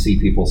often see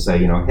people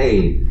say,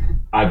 hey,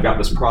 I've got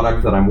this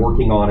product that I'm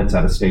working on. It's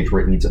at a stage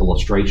where it needs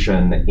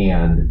illustration,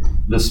 and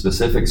the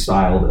specific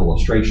style of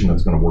illustration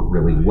that's going to work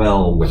really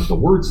well with the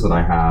words that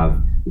I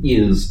have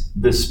is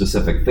this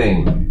specific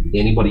thing.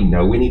 Anybody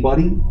know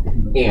anybody?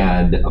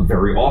 And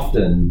very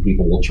often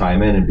people will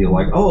chime in and be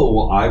like, oh,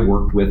 well, I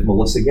worked with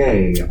Melissa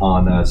Gay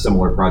on a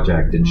similar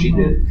project, and she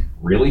did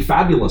really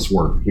fabulous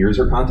work. Here's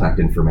her contact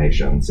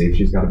information. See if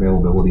she's got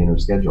availability in her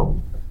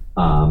schedule.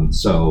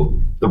 So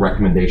the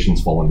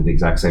recommendations fall into the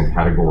exact same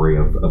category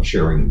of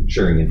sharing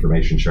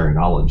information, sharing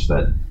knowledge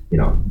that,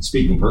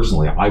 speaking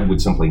personally, I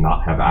would simply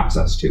not have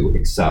access to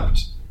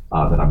except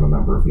that I'm a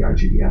member of the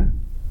IGDN.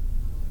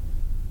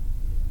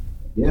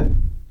 Yeah.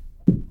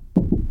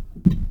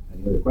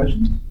 Any other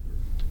questions?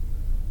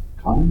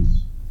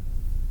 Comments?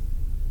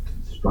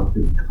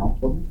 Constructive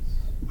compliments?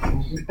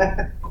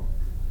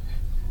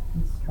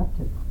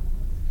 constructive.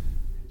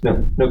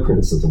 No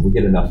criticism. We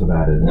get enough of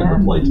that in our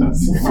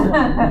playtests.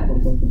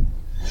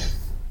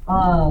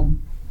 I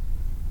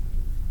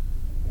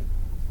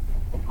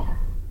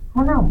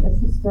don't know. It's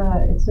just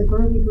it's a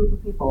groovy group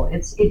of people.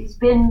 It's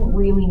been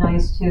really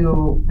nice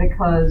too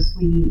because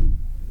we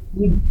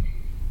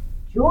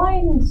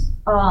joined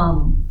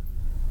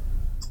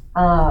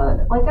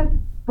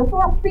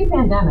before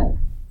pre-pandemic,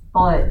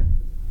 but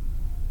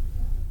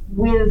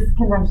with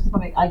conventions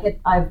coming,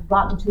 I've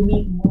gotten to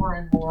meet more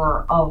and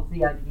more of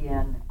the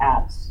IGDN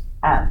at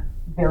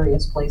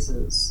various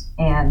places,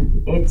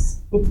 and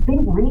it's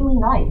been really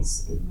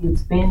nice.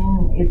 It's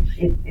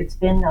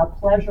been a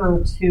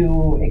pleasure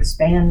to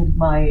expand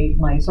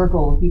my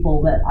circle of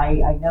people that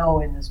I know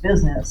in this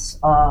business,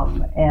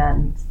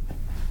 and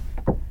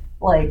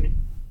like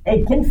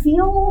it can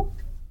feel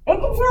a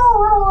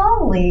little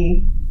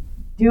lonely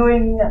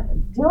doing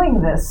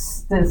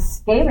this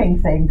gaming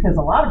thing because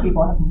a lot of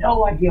people have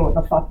no idea what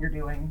the fuck you're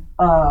doing,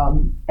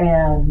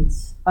 and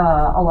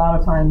a lot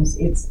of times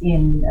it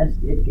can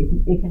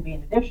be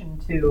in addition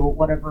to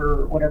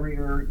whatever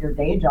your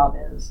day job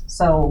is.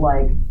 So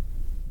like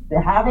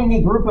having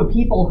a group of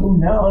people who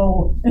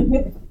know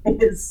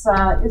is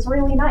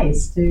really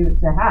nice to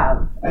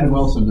have, and who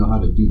also know how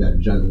to do that,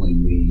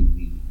 juggling the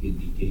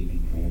indie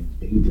gaming and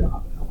day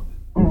job element.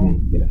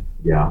 Mm-hmm.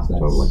 Yeah,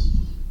 totally.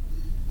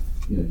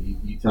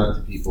 You talk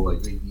to people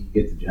like you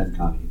get to Gen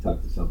Con and you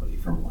talk to somebody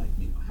from like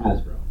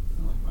Hasbro. And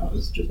they're like, wow,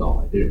 this is just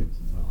all I do.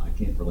 Well, I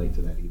can't relate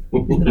to that either.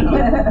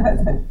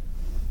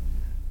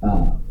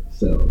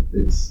 So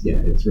it's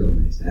really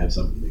nice to have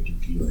somebody that can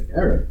be like,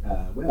 all right,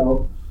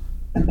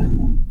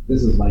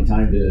 this is my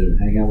time to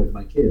hang out with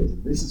my kids,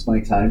 and this is my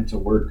time to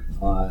work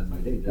on my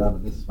day job,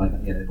 and this is my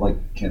time, and like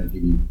kind of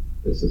give you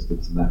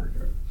assistance in that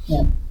regard.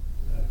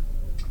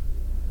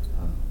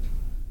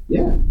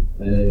 Yeah.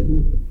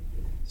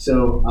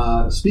 So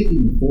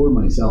speaking for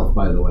myself,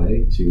 by the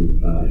way, to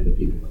the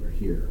people that are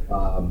here.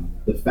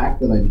 The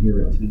fact that I'm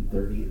here at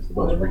 10:30 is the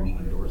most ringing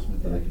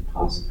endorsement that I could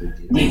possibly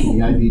give the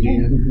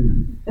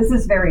IGDN. This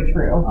is very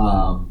true.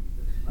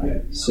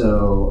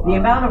 So The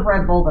amount of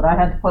Red Bull that I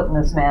had to put in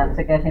this man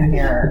to get him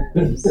here.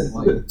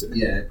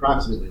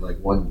 approximately like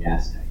one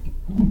gas tank.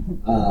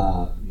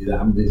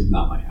 This is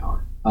not my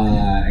hour.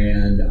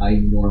 And I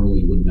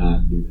normally would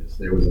not do this.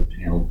 There was a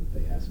panel that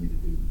they asked me to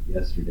do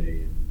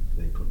yesterday, and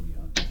they put me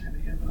on at 10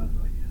 a.m. and I was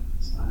like, yeah,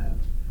 it's not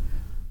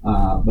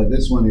happening. But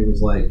this one, it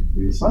was like...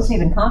 I wasn't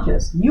even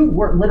conscious. You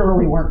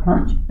literally weren't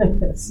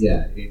conscious.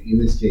 Yeah, in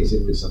this case,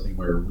 it was something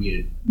where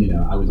we had,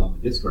 I was on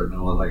the Discord and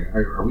I was like,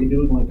 are we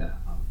doing like a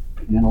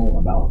panel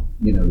about,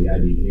 the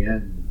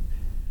IGDN?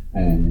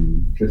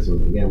 And Chris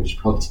was like, yeah, we should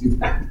probably do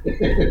that.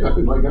 I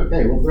was like,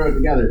 okay, we'll throw it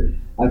together.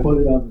 I put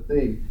it on the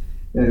thing,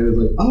 and it was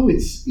like, oh,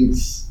 it's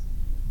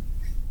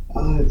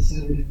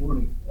Saturday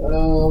morning.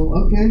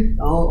 Okay,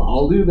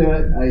 I'll do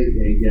that.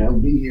 I'll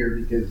be here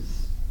because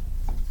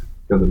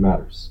Because it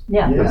matters.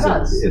 Yeah, it Because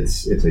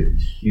does. it's a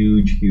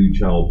huge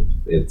help.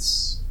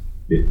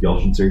 Y'all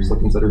should seriously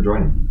consider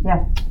joining.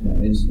 Yeah.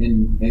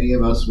 and any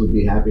of us would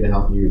be happy to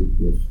help you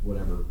with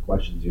whatever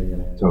questions you're going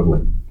to have.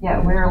 Totally. Yeah,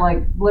 we're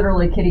like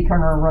literally kitty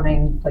corner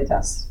running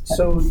playtests.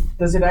 So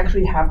does it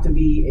actually have to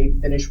be a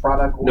finished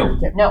product? Or No.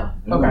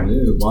 No. Okay.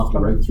 Walk you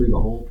right through the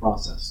whole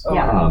process.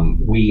 Yeah.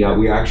 We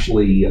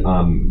actually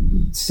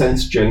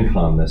since Gen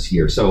Con this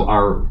year. So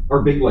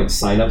our big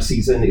sign up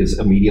season is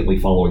immediately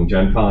following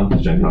Gen Con,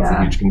 because Gen Con's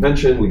a huge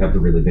convention. We have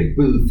the really big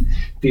booth.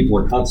 People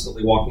are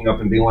constantly walking up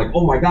and being like,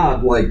 "Oh my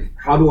God,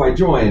 how do I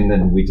join?"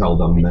 And we tell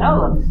them.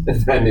 And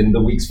then in the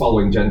weeks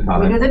following Gen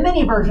Con, we do the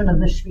mini version of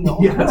the spiel.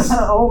 Yes.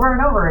 Over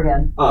and over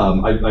again.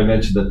 I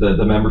mentioned that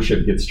the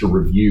membership has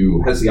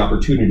the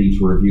opportunity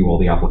to review all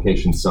the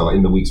applications. So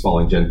in the weeks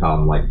following Gen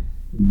Con,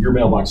 your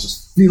mailbox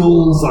just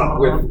fills up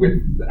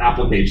with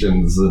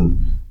applications, and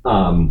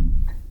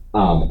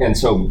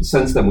so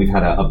since then we've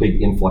had a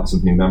big influx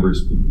of new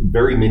members,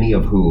 very many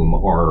of whom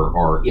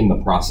are in the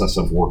process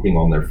of working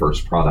on their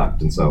first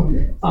product, and so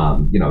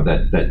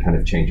that kind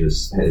of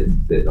changes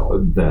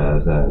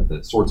the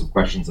sorts of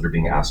questions that are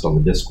being asked on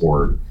the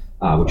Discord,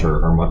 which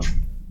are much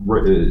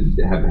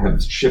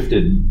have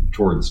shifted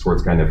towards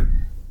kind of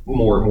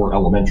more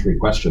elementary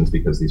questions,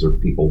 because these are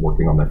people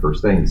working on their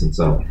first things, and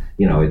so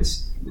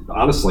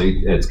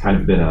it's kind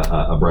of been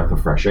a breath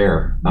of fresh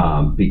air,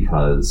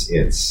 because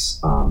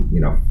it's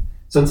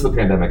since the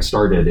pandemic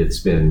started, it's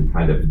been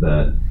kind of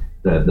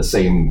the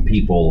same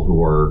people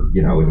who are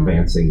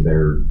advancing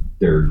their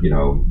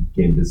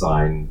game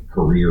design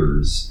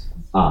careers,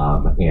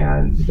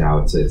 and now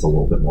it's a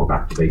little bit more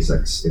back to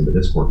basics in the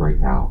Discord right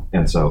now,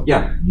 and so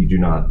you do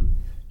not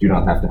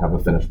have to have a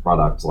finished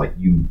product.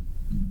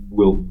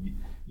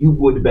 You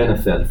would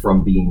benefit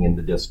from being in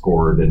the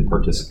Discord and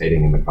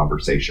participating in the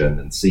conversation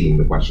and seeing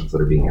the questions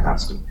that are being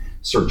asked and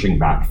searching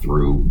back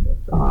through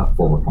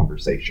former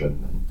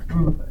conversation.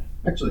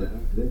 Actually,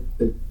 I'm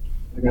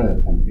going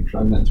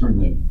to turn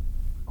the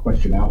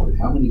question outward.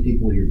 How many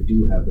people here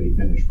do have a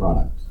finished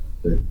product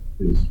that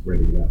is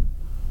ready to go?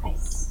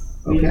 Nice.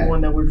 We have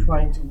one that we're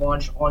trying to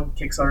launch on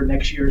Kickstarter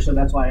next year, so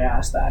that's why I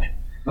asked that.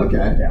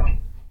 Okay. Yeah.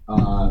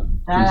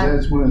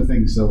 That's one of the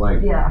things. So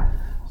Yeah.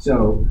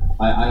 So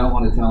I don't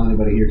want to tell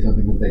anybody here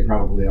something that they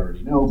probably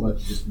already know, but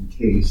just in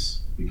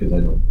case, because I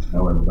don't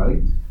know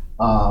everybody,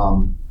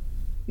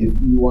 if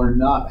you are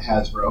not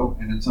Hasbro,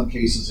 and in some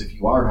cases if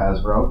you are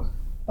Hasbro,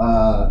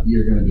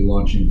 you're going to be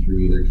launching through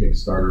either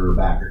Kickstarter or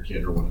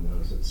BackerKit or one of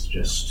those. It's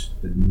just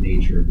the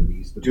nature of the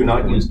beast. Do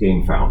not use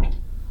GameFound.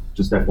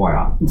 Just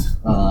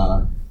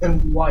FYI.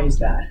 And why is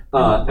that?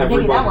 I'll give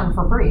you that one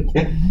for free.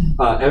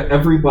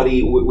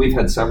 Everybody, we've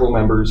had several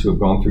members who have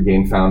gone through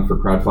GameFound for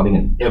crowdfunding,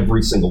 and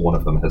every single one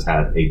of them has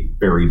had a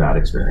very bad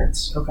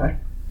experience. Okay.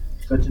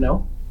 Good to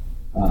know.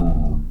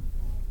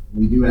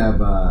 We do have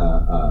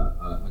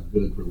a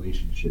good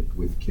relationship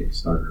with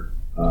Kickstarter,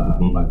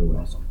 by the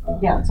way.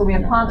 So we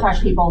have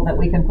contact people that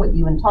we can put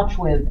you in touch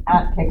with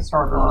at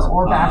Kickstarter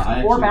or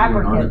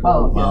BackerKit,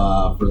 both.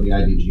 For the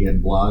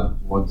IGDN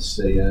blog once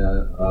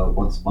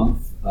a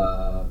month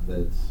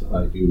that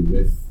I do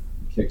with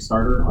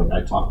Kickstarter.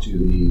 I talk to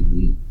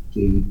the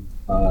game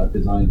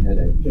design head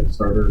at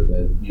Kickstarter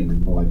that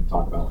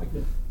talk about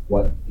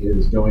what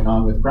is going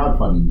on with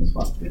crowdfunding this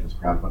month, because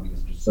crowdfunding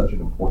is just such an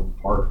important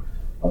part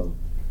of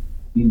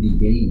indie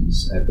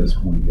games at this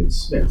point.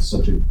 It's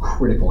such a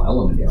critical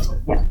element of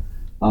it. Yeah.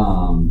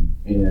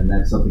 And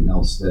that's something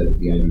else that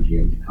the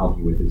IGDN can help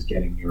you with, is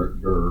getting your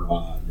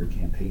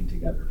campaign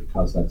together,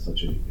 because that's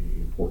such an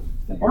important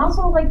thing. And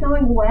also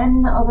knowing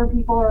when other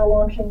people are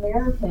launching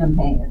their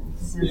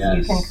campaigns. Yes.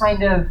 You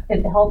can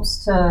it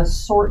helps to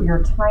sort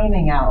your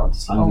timing out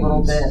a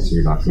little bit. So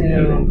you're not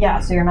competing.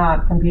 So you're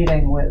not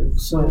competing with.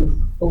 So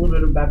a little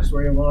bit of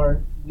backstory of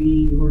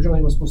we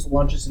originally was supposed to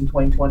launch this in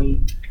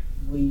 2020.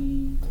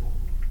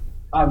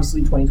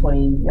 Obviously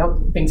 2020,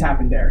 things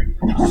happened there.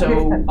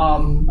 So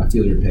I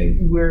feel your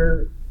pain.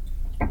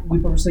 We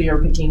purposely are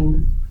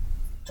picking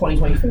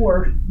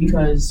 2024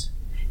 because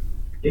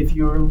if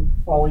you're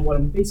following what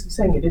I'm basically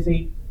saying, it is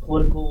a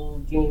political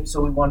game,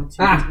 so we wanted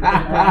to a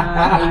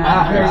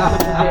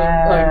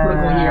very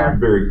political year.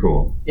 Very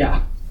cool.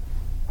 Yeah.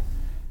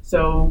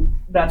 So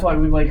that's why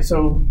we're in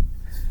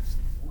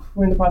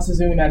the process of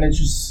doing that, and it's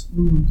just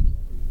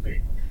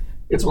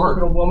It's a hard.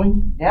 little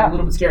overwhelming, Yeah. a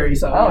little bit scary.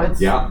 So Oh,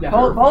 it's Yeah.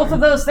 both of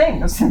those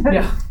things.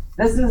 yeah.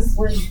 This is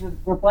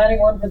we're planning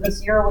one for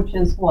this year, which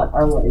is what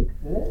our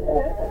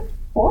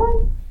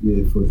fourth.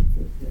 Yeah, fourth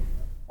and fifth.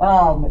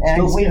 And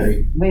Still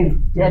scary. we've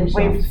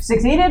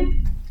succeeded,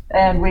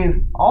 and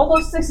we've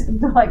almost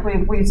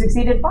we've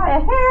succeeded by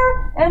a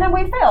hair, and then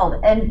we failed,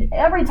 and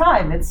every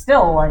time it's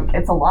still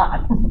it's a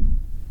lot.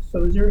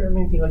 So is there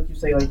anything like you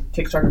say, like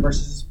Kickstarter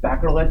versus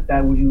backer-led,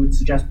 that you would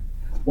suggest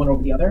one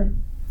over the other?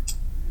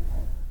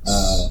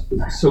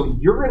 So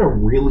you're in a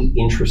really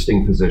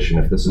interesting position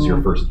if this is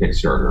your first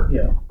Kickstarter.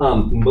 Yeah.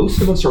 Most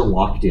of us are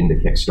locked into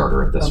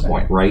Kickstarter at this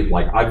point, right?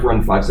 Like I've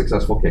run 5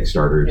 successful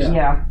Kickstarters,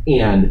 Yeah.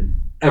 and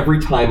every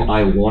time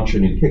I launch a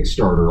new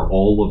Kickstarter,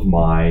 all of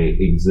my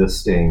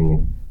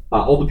existing,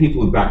 all the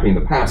people who backed me in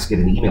the past get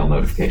an email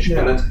notification,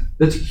 and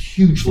that's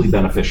hugely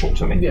beneficial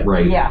to me,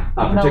 right? Yeah.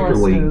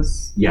 Particularly, Email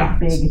list is a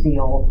big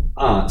deal.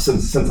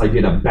 Since I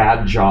did a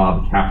bad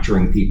job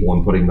capturing people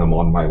and putting them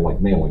on my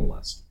mailing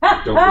list.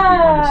 Don't repeat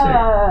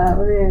my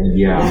mistake.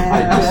 Yeah,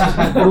 I just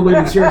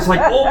earlier this year, it's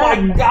like, oh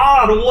my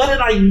god, what did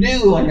I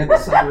do? Like I had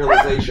this sudden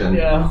realization.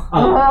 Yeah.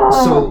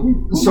 So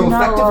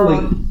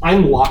effectively,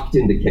 I'm locked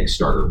into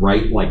Kickstarter,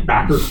 right? Like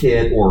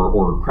BackerKit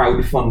or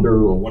Crowdfunder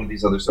or one of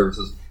these other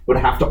services would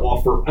have to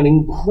offer an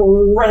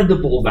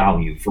incredible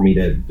value for me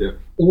to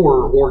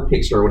or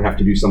Kickstarter would have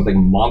to do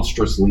something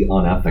monstrously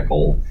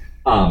unethical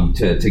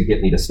to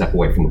get me to step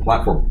away from the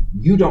platform.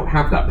 You don't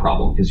have that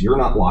problem because you're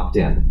not locked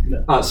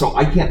in. No. So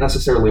I can't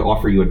necessarily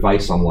offer you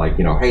advice on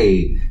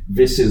hey,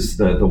 this is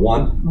the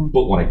one.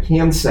 But what I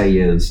can say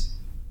is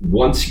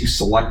once you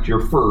select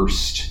your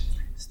first,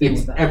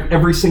 it's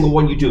every single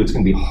one you do, it's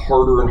going to be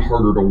harder and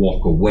harder to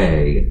walk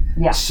away.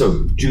 Yeah.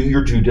 So do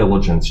your due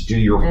diligence, do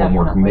your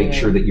homework, Definitely. make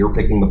sure that you're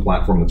picking the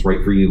platform that's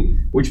right for you,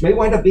 which may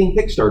wind up being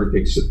Kickstarter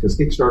because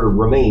Kickstarter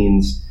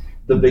remains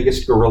the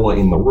biggest gorilla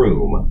in the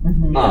room.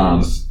 Mm-hmm. I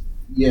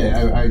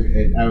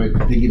would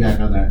piggyback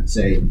on that and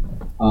say, if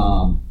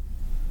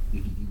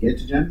you can get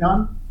to Gen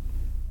Con,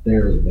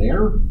 they're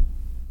there,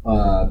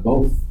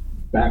 both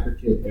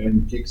BackerKit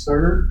and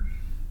Kickstarter,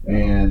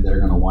 and they're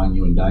going to wine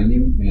you and dine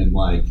you and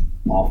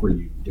offer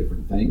you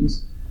different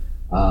things.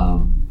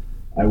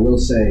 I will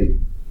say,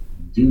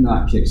 do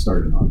not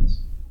Kickstart in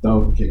August.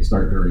 Don't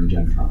Kickstart during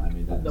Gen Con. I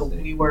mean, that's No,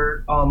 we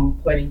were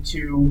planning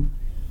to.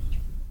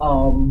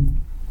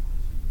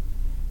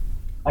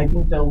 I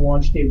think the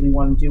launch date we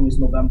want to do is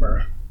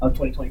November of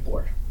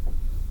 2024.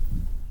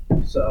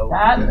 So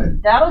That'll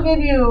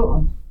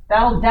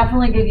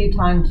definitely give you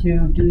time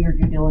to do your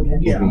due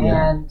diligence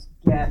and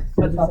get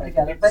stuff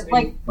together. But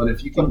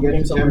if you can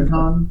get to Gen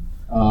Con,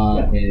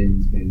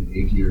 and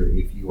if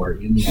you are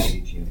in the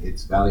IGDN,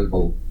 it's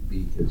valuable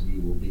because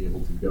you will be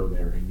able to go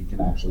there and you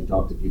can actually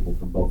talk to people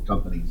from both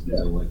companies and say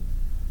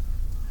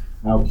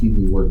how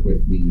can you work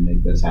with me to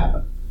make this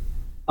happen?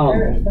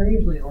 they're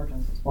usually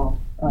origins as well.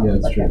 Yeah,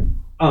 that's true.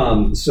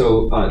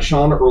 So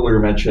Sean earlier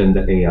mentioned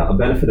a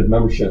benefit of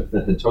membership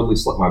that had totally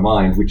slipped my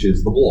mind, which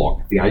is the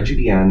blog. The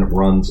IGDN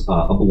runs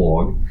a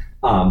blog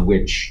on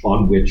which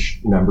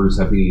members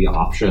have the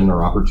option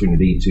or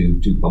opportunity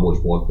to publish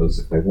blog posts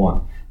if they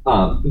want.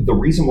 The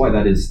reason why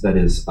that is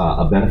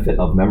a benefit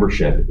of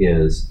membership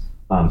is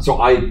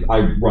so I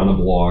run a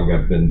blog.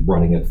 I've been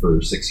running it for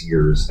 6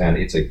 years, and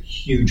it's a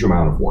huge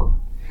amount of work.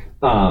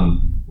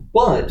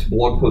 But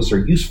blog posts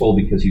are useful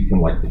because you can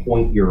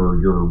point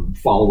your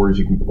followers,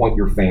 you can point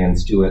your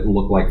fans to it and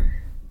look,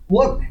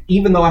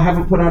 even though I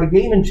haven't put out a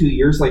game in 2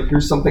 years,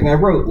 here's something I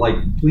wrote,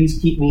 please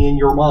keep me in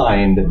your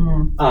mind.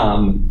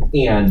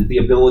 And the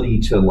ability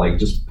to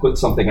just put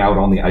something out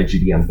on the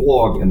IGDN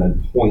blog and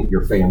then point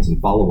your fans and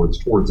followers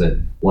towards it,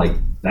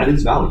 that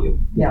is value.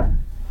 Yeah.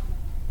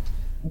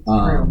 It's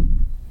true.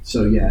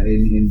 So yeah,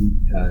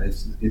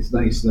 it's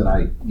nice that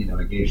I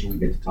occasionally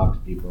get to talk to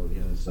people.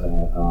 As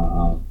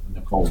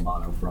Nicole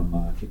Mono from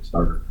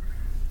Kickstarter,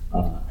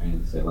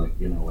 and say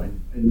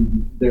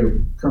and they're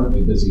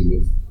currently busy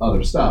with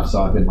other stuff,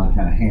 so I've been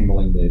kind of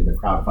handling the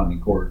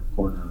crowdfunding corner,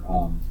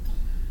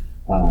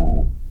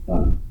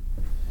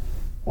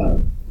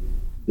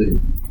 the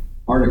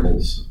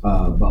articles,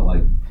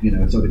 but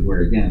it's something where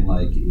again,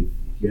 if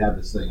you have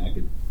this thing, I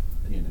could.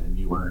 And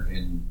you weren't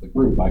in the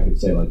group, I could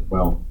say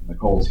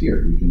Nicole's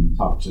here. You can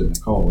talk to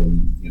Nicole,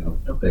 and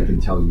they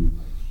can tell you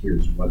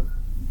here's what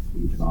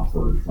we can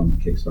offer from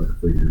Kickstarter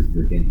for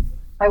your game.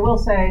 I will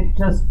say,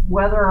 just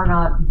whether or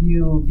not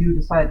you do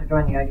decide to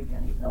join the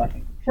IGDN, even though I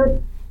think you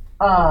should,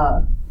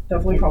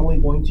 definitely probably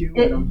going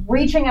to.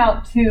 Reaching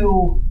out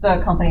to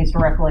the companies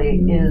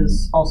directly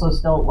is also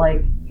still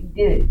where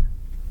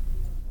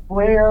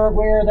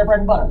their bread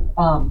and butter.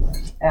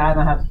 And I'm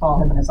gonna have to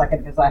follow him in a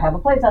second because I have a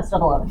playtest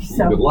at 11.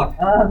 So good luck.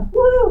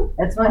 Woo!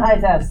 It's my high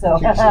test. So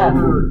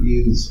Kickstarter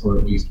is, or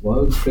at least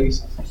was,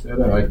 based. I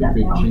think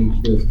they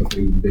changed this, but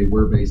they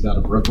were based out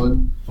of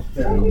Brooklyn.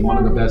 One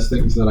of the best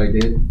things that I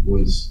did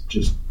was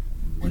just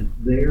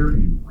went there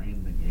and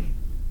ran the game.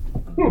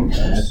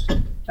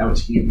 That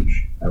was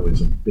huge. That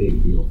was a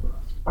big deal for us.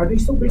 Are they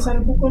still based out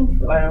of Brooklyn?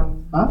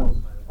 Huh?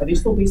 Are they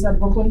still based out of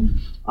Brooklyn?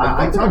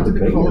 I talked to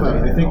Nicole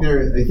about it.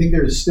 I think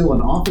there's still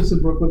an office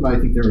in Brooklyn, but I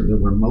think they're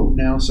remote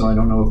now, so I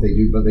don't know if they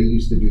do. But they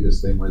used to do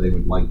this thing where they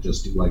would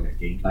just do a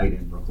game night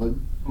in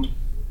Brooklyn, and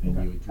you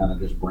would kind of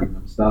just bring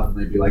them stuff, and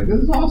they'd be like, "This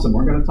is awesome.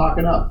 We're going to talk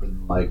it up."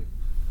 And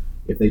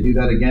if they do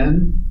that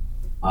again,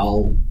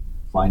 I'll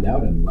find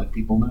out and let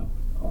people know.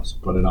 I'll also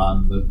put it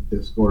on the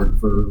Discord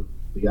for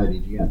the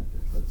IGDN.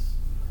 That's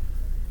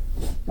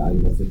a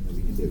valuable thing that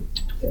we can do.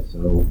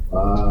 So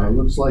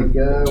looks like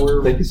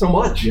we're Thank you so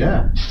much.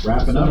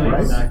 wrapping up,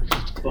 right?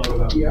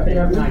 Yeah, they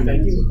have 9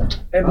 minutes.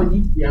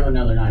 You have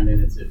another 9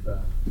 minutes if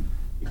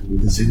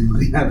Does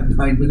anybody have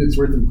 9 minutes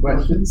worth of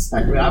questions?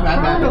 I'm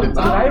happy to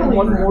talk. I have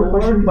one more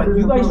question, but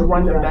you guys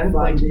run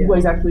events, you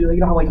guys actually, you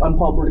know how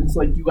Unpopular is,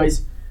 you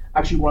guys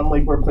actually run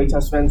where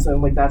playtest events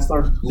and that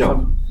stuff?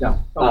 No. No.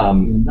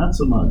 Not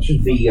so much.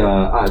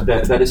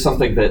 That is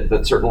something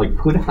that certainly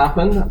could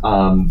happen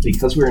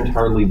because we're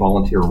entirely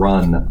volunteer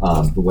run.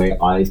 The way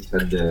I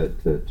tend to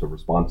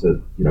respond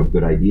to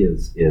good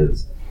ideas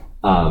is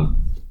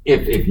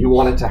if you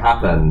want it to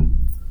happen,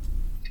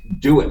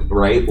 do it,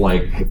 right?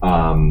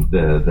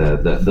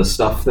 The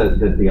stuff that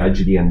the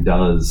IGDN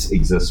does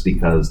exists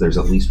because there's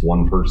at least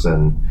one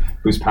person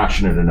who's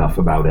passionate enough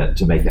about it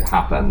to make it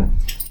happen.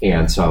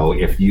 And so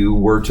if you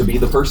were to be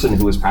the person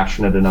who is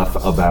passionate enough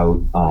about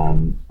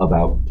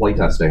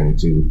playtesting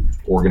to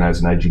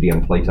organize an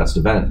IGDN playtest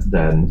event,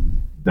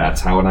 then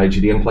that's how an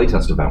IGDN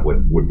playtest event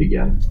would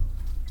begin.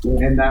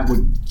 And that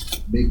would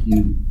make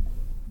you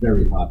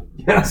very popular.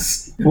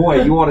 Yes.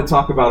 Boy, you want to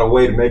talk about a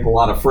way to make a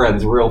lot of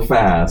friends real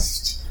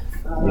fast.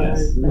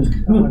 Yes.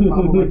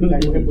 Probably think I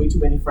have way too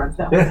many friends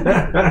now.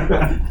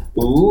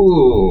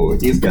 Ooh,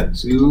 he's got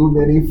too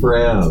many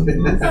friends.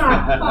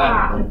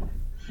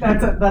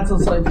 That's a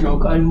slight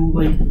joke. I'm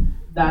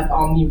that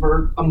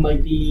omnivert. I'm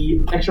the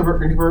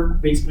extrovert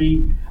introvert.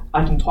 Basically,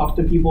 I can talk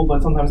to people,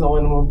 but sometimes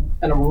I'm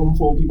in a room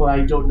full of people I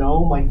don't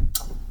know. I'm like,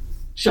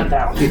 shut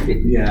down.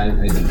 Yeah, I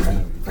know what you're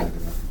talking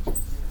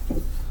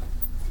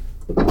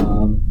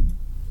about.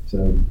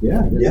 So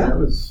yeah, I guess that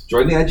was.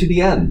 Join the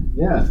IGDN.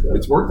 Yeah,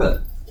 It's worth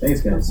it.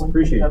 thanks guys,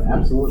 appreciate it.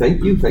 Absolutely.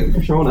 Thank you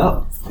for showing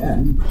up.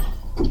 Yeah.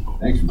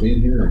 Thanks for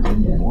being here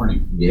in the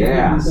morning.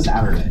 Yeah.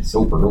 Saturday.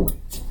 So early.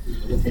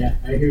 yeah,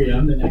 I hear you.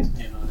 I'm the next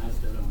man on that.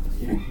 So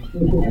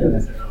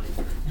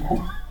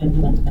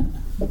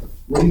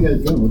What are you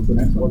guys doing? What's the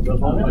next one?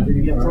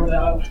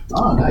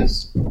 Oh,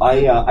 nice.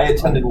 I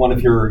attended one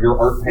of your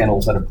art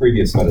panels at a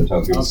previous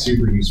Metatalk. It was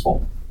super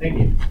useful. Thank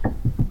you.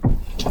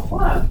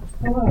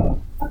 Hello.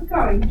 How's it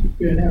going?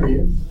 Good. How are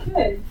you?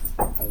 Good.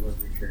 I love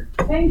your shirt.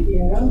 Thank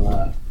you.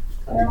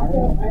 I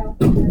also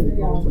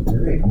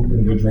Great. I'm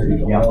going to go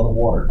drink a gallon of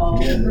water. I've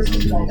been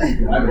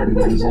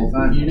doing this whole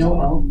time. You know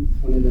one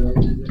of the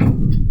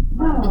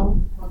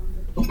No.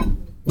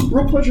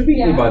 Real pleasure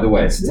meeting you, by the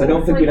way, since I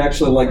don't think we'd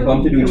actually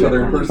bumped into each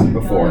other in person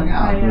before.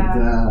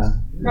 Yeah,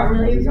 Got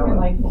really into it,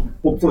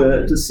 Hope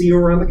to see you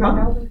around the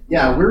con.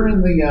 yeah, we're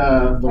in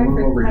the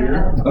room over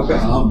here. Okay.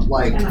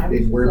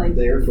 If we're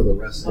there for the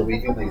rest of the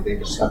weekend, they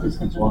just stuck us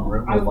in this one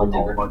room with all of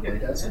our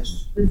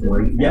playtests.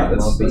 Yeah,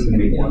 that's gonna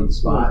be one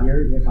spot.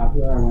 You're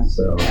popular. I went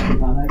So on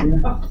that year.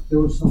 There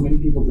were so many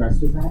people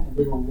dressed as that, and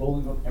they were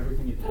rolling up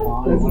everything at the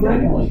con. And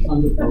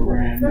tons of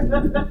programs.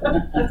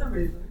 That's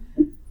amazing.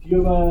 Do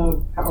you have a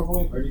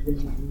PowerPoint or anything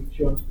you can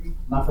show on screen?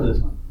 Not for this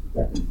one.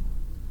 Okay.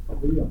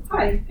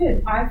 Hi,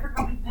 good. I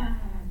forgot my badge.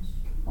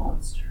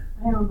 Monster.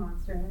 I am a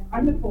monster.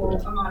 I'm Nicole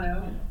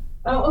Amato.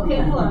 Oh, okay,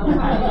 hello.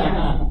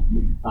 Hi.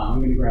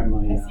 I'm gonna grab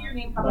my. I see your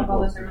name pop up all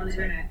the time on the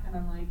internet, and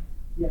I'm like,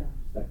 Yeah,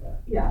 just like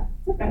that. yeah,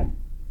 it's okay.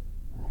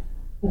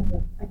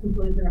 I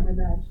completely forgot my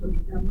badge. So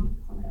it's on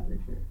my other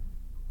shirt.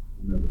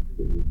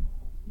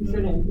 You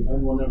shouldn't.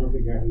 And we'll never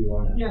figure out who you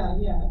are now.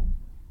 Yeah.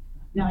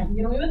 Now I can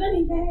get away with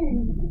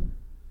anything.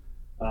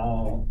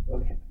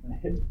 Okay. I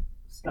hit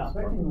stop.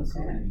 Expecting the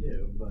sign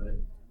too, but.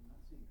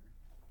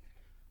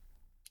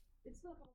 It's not.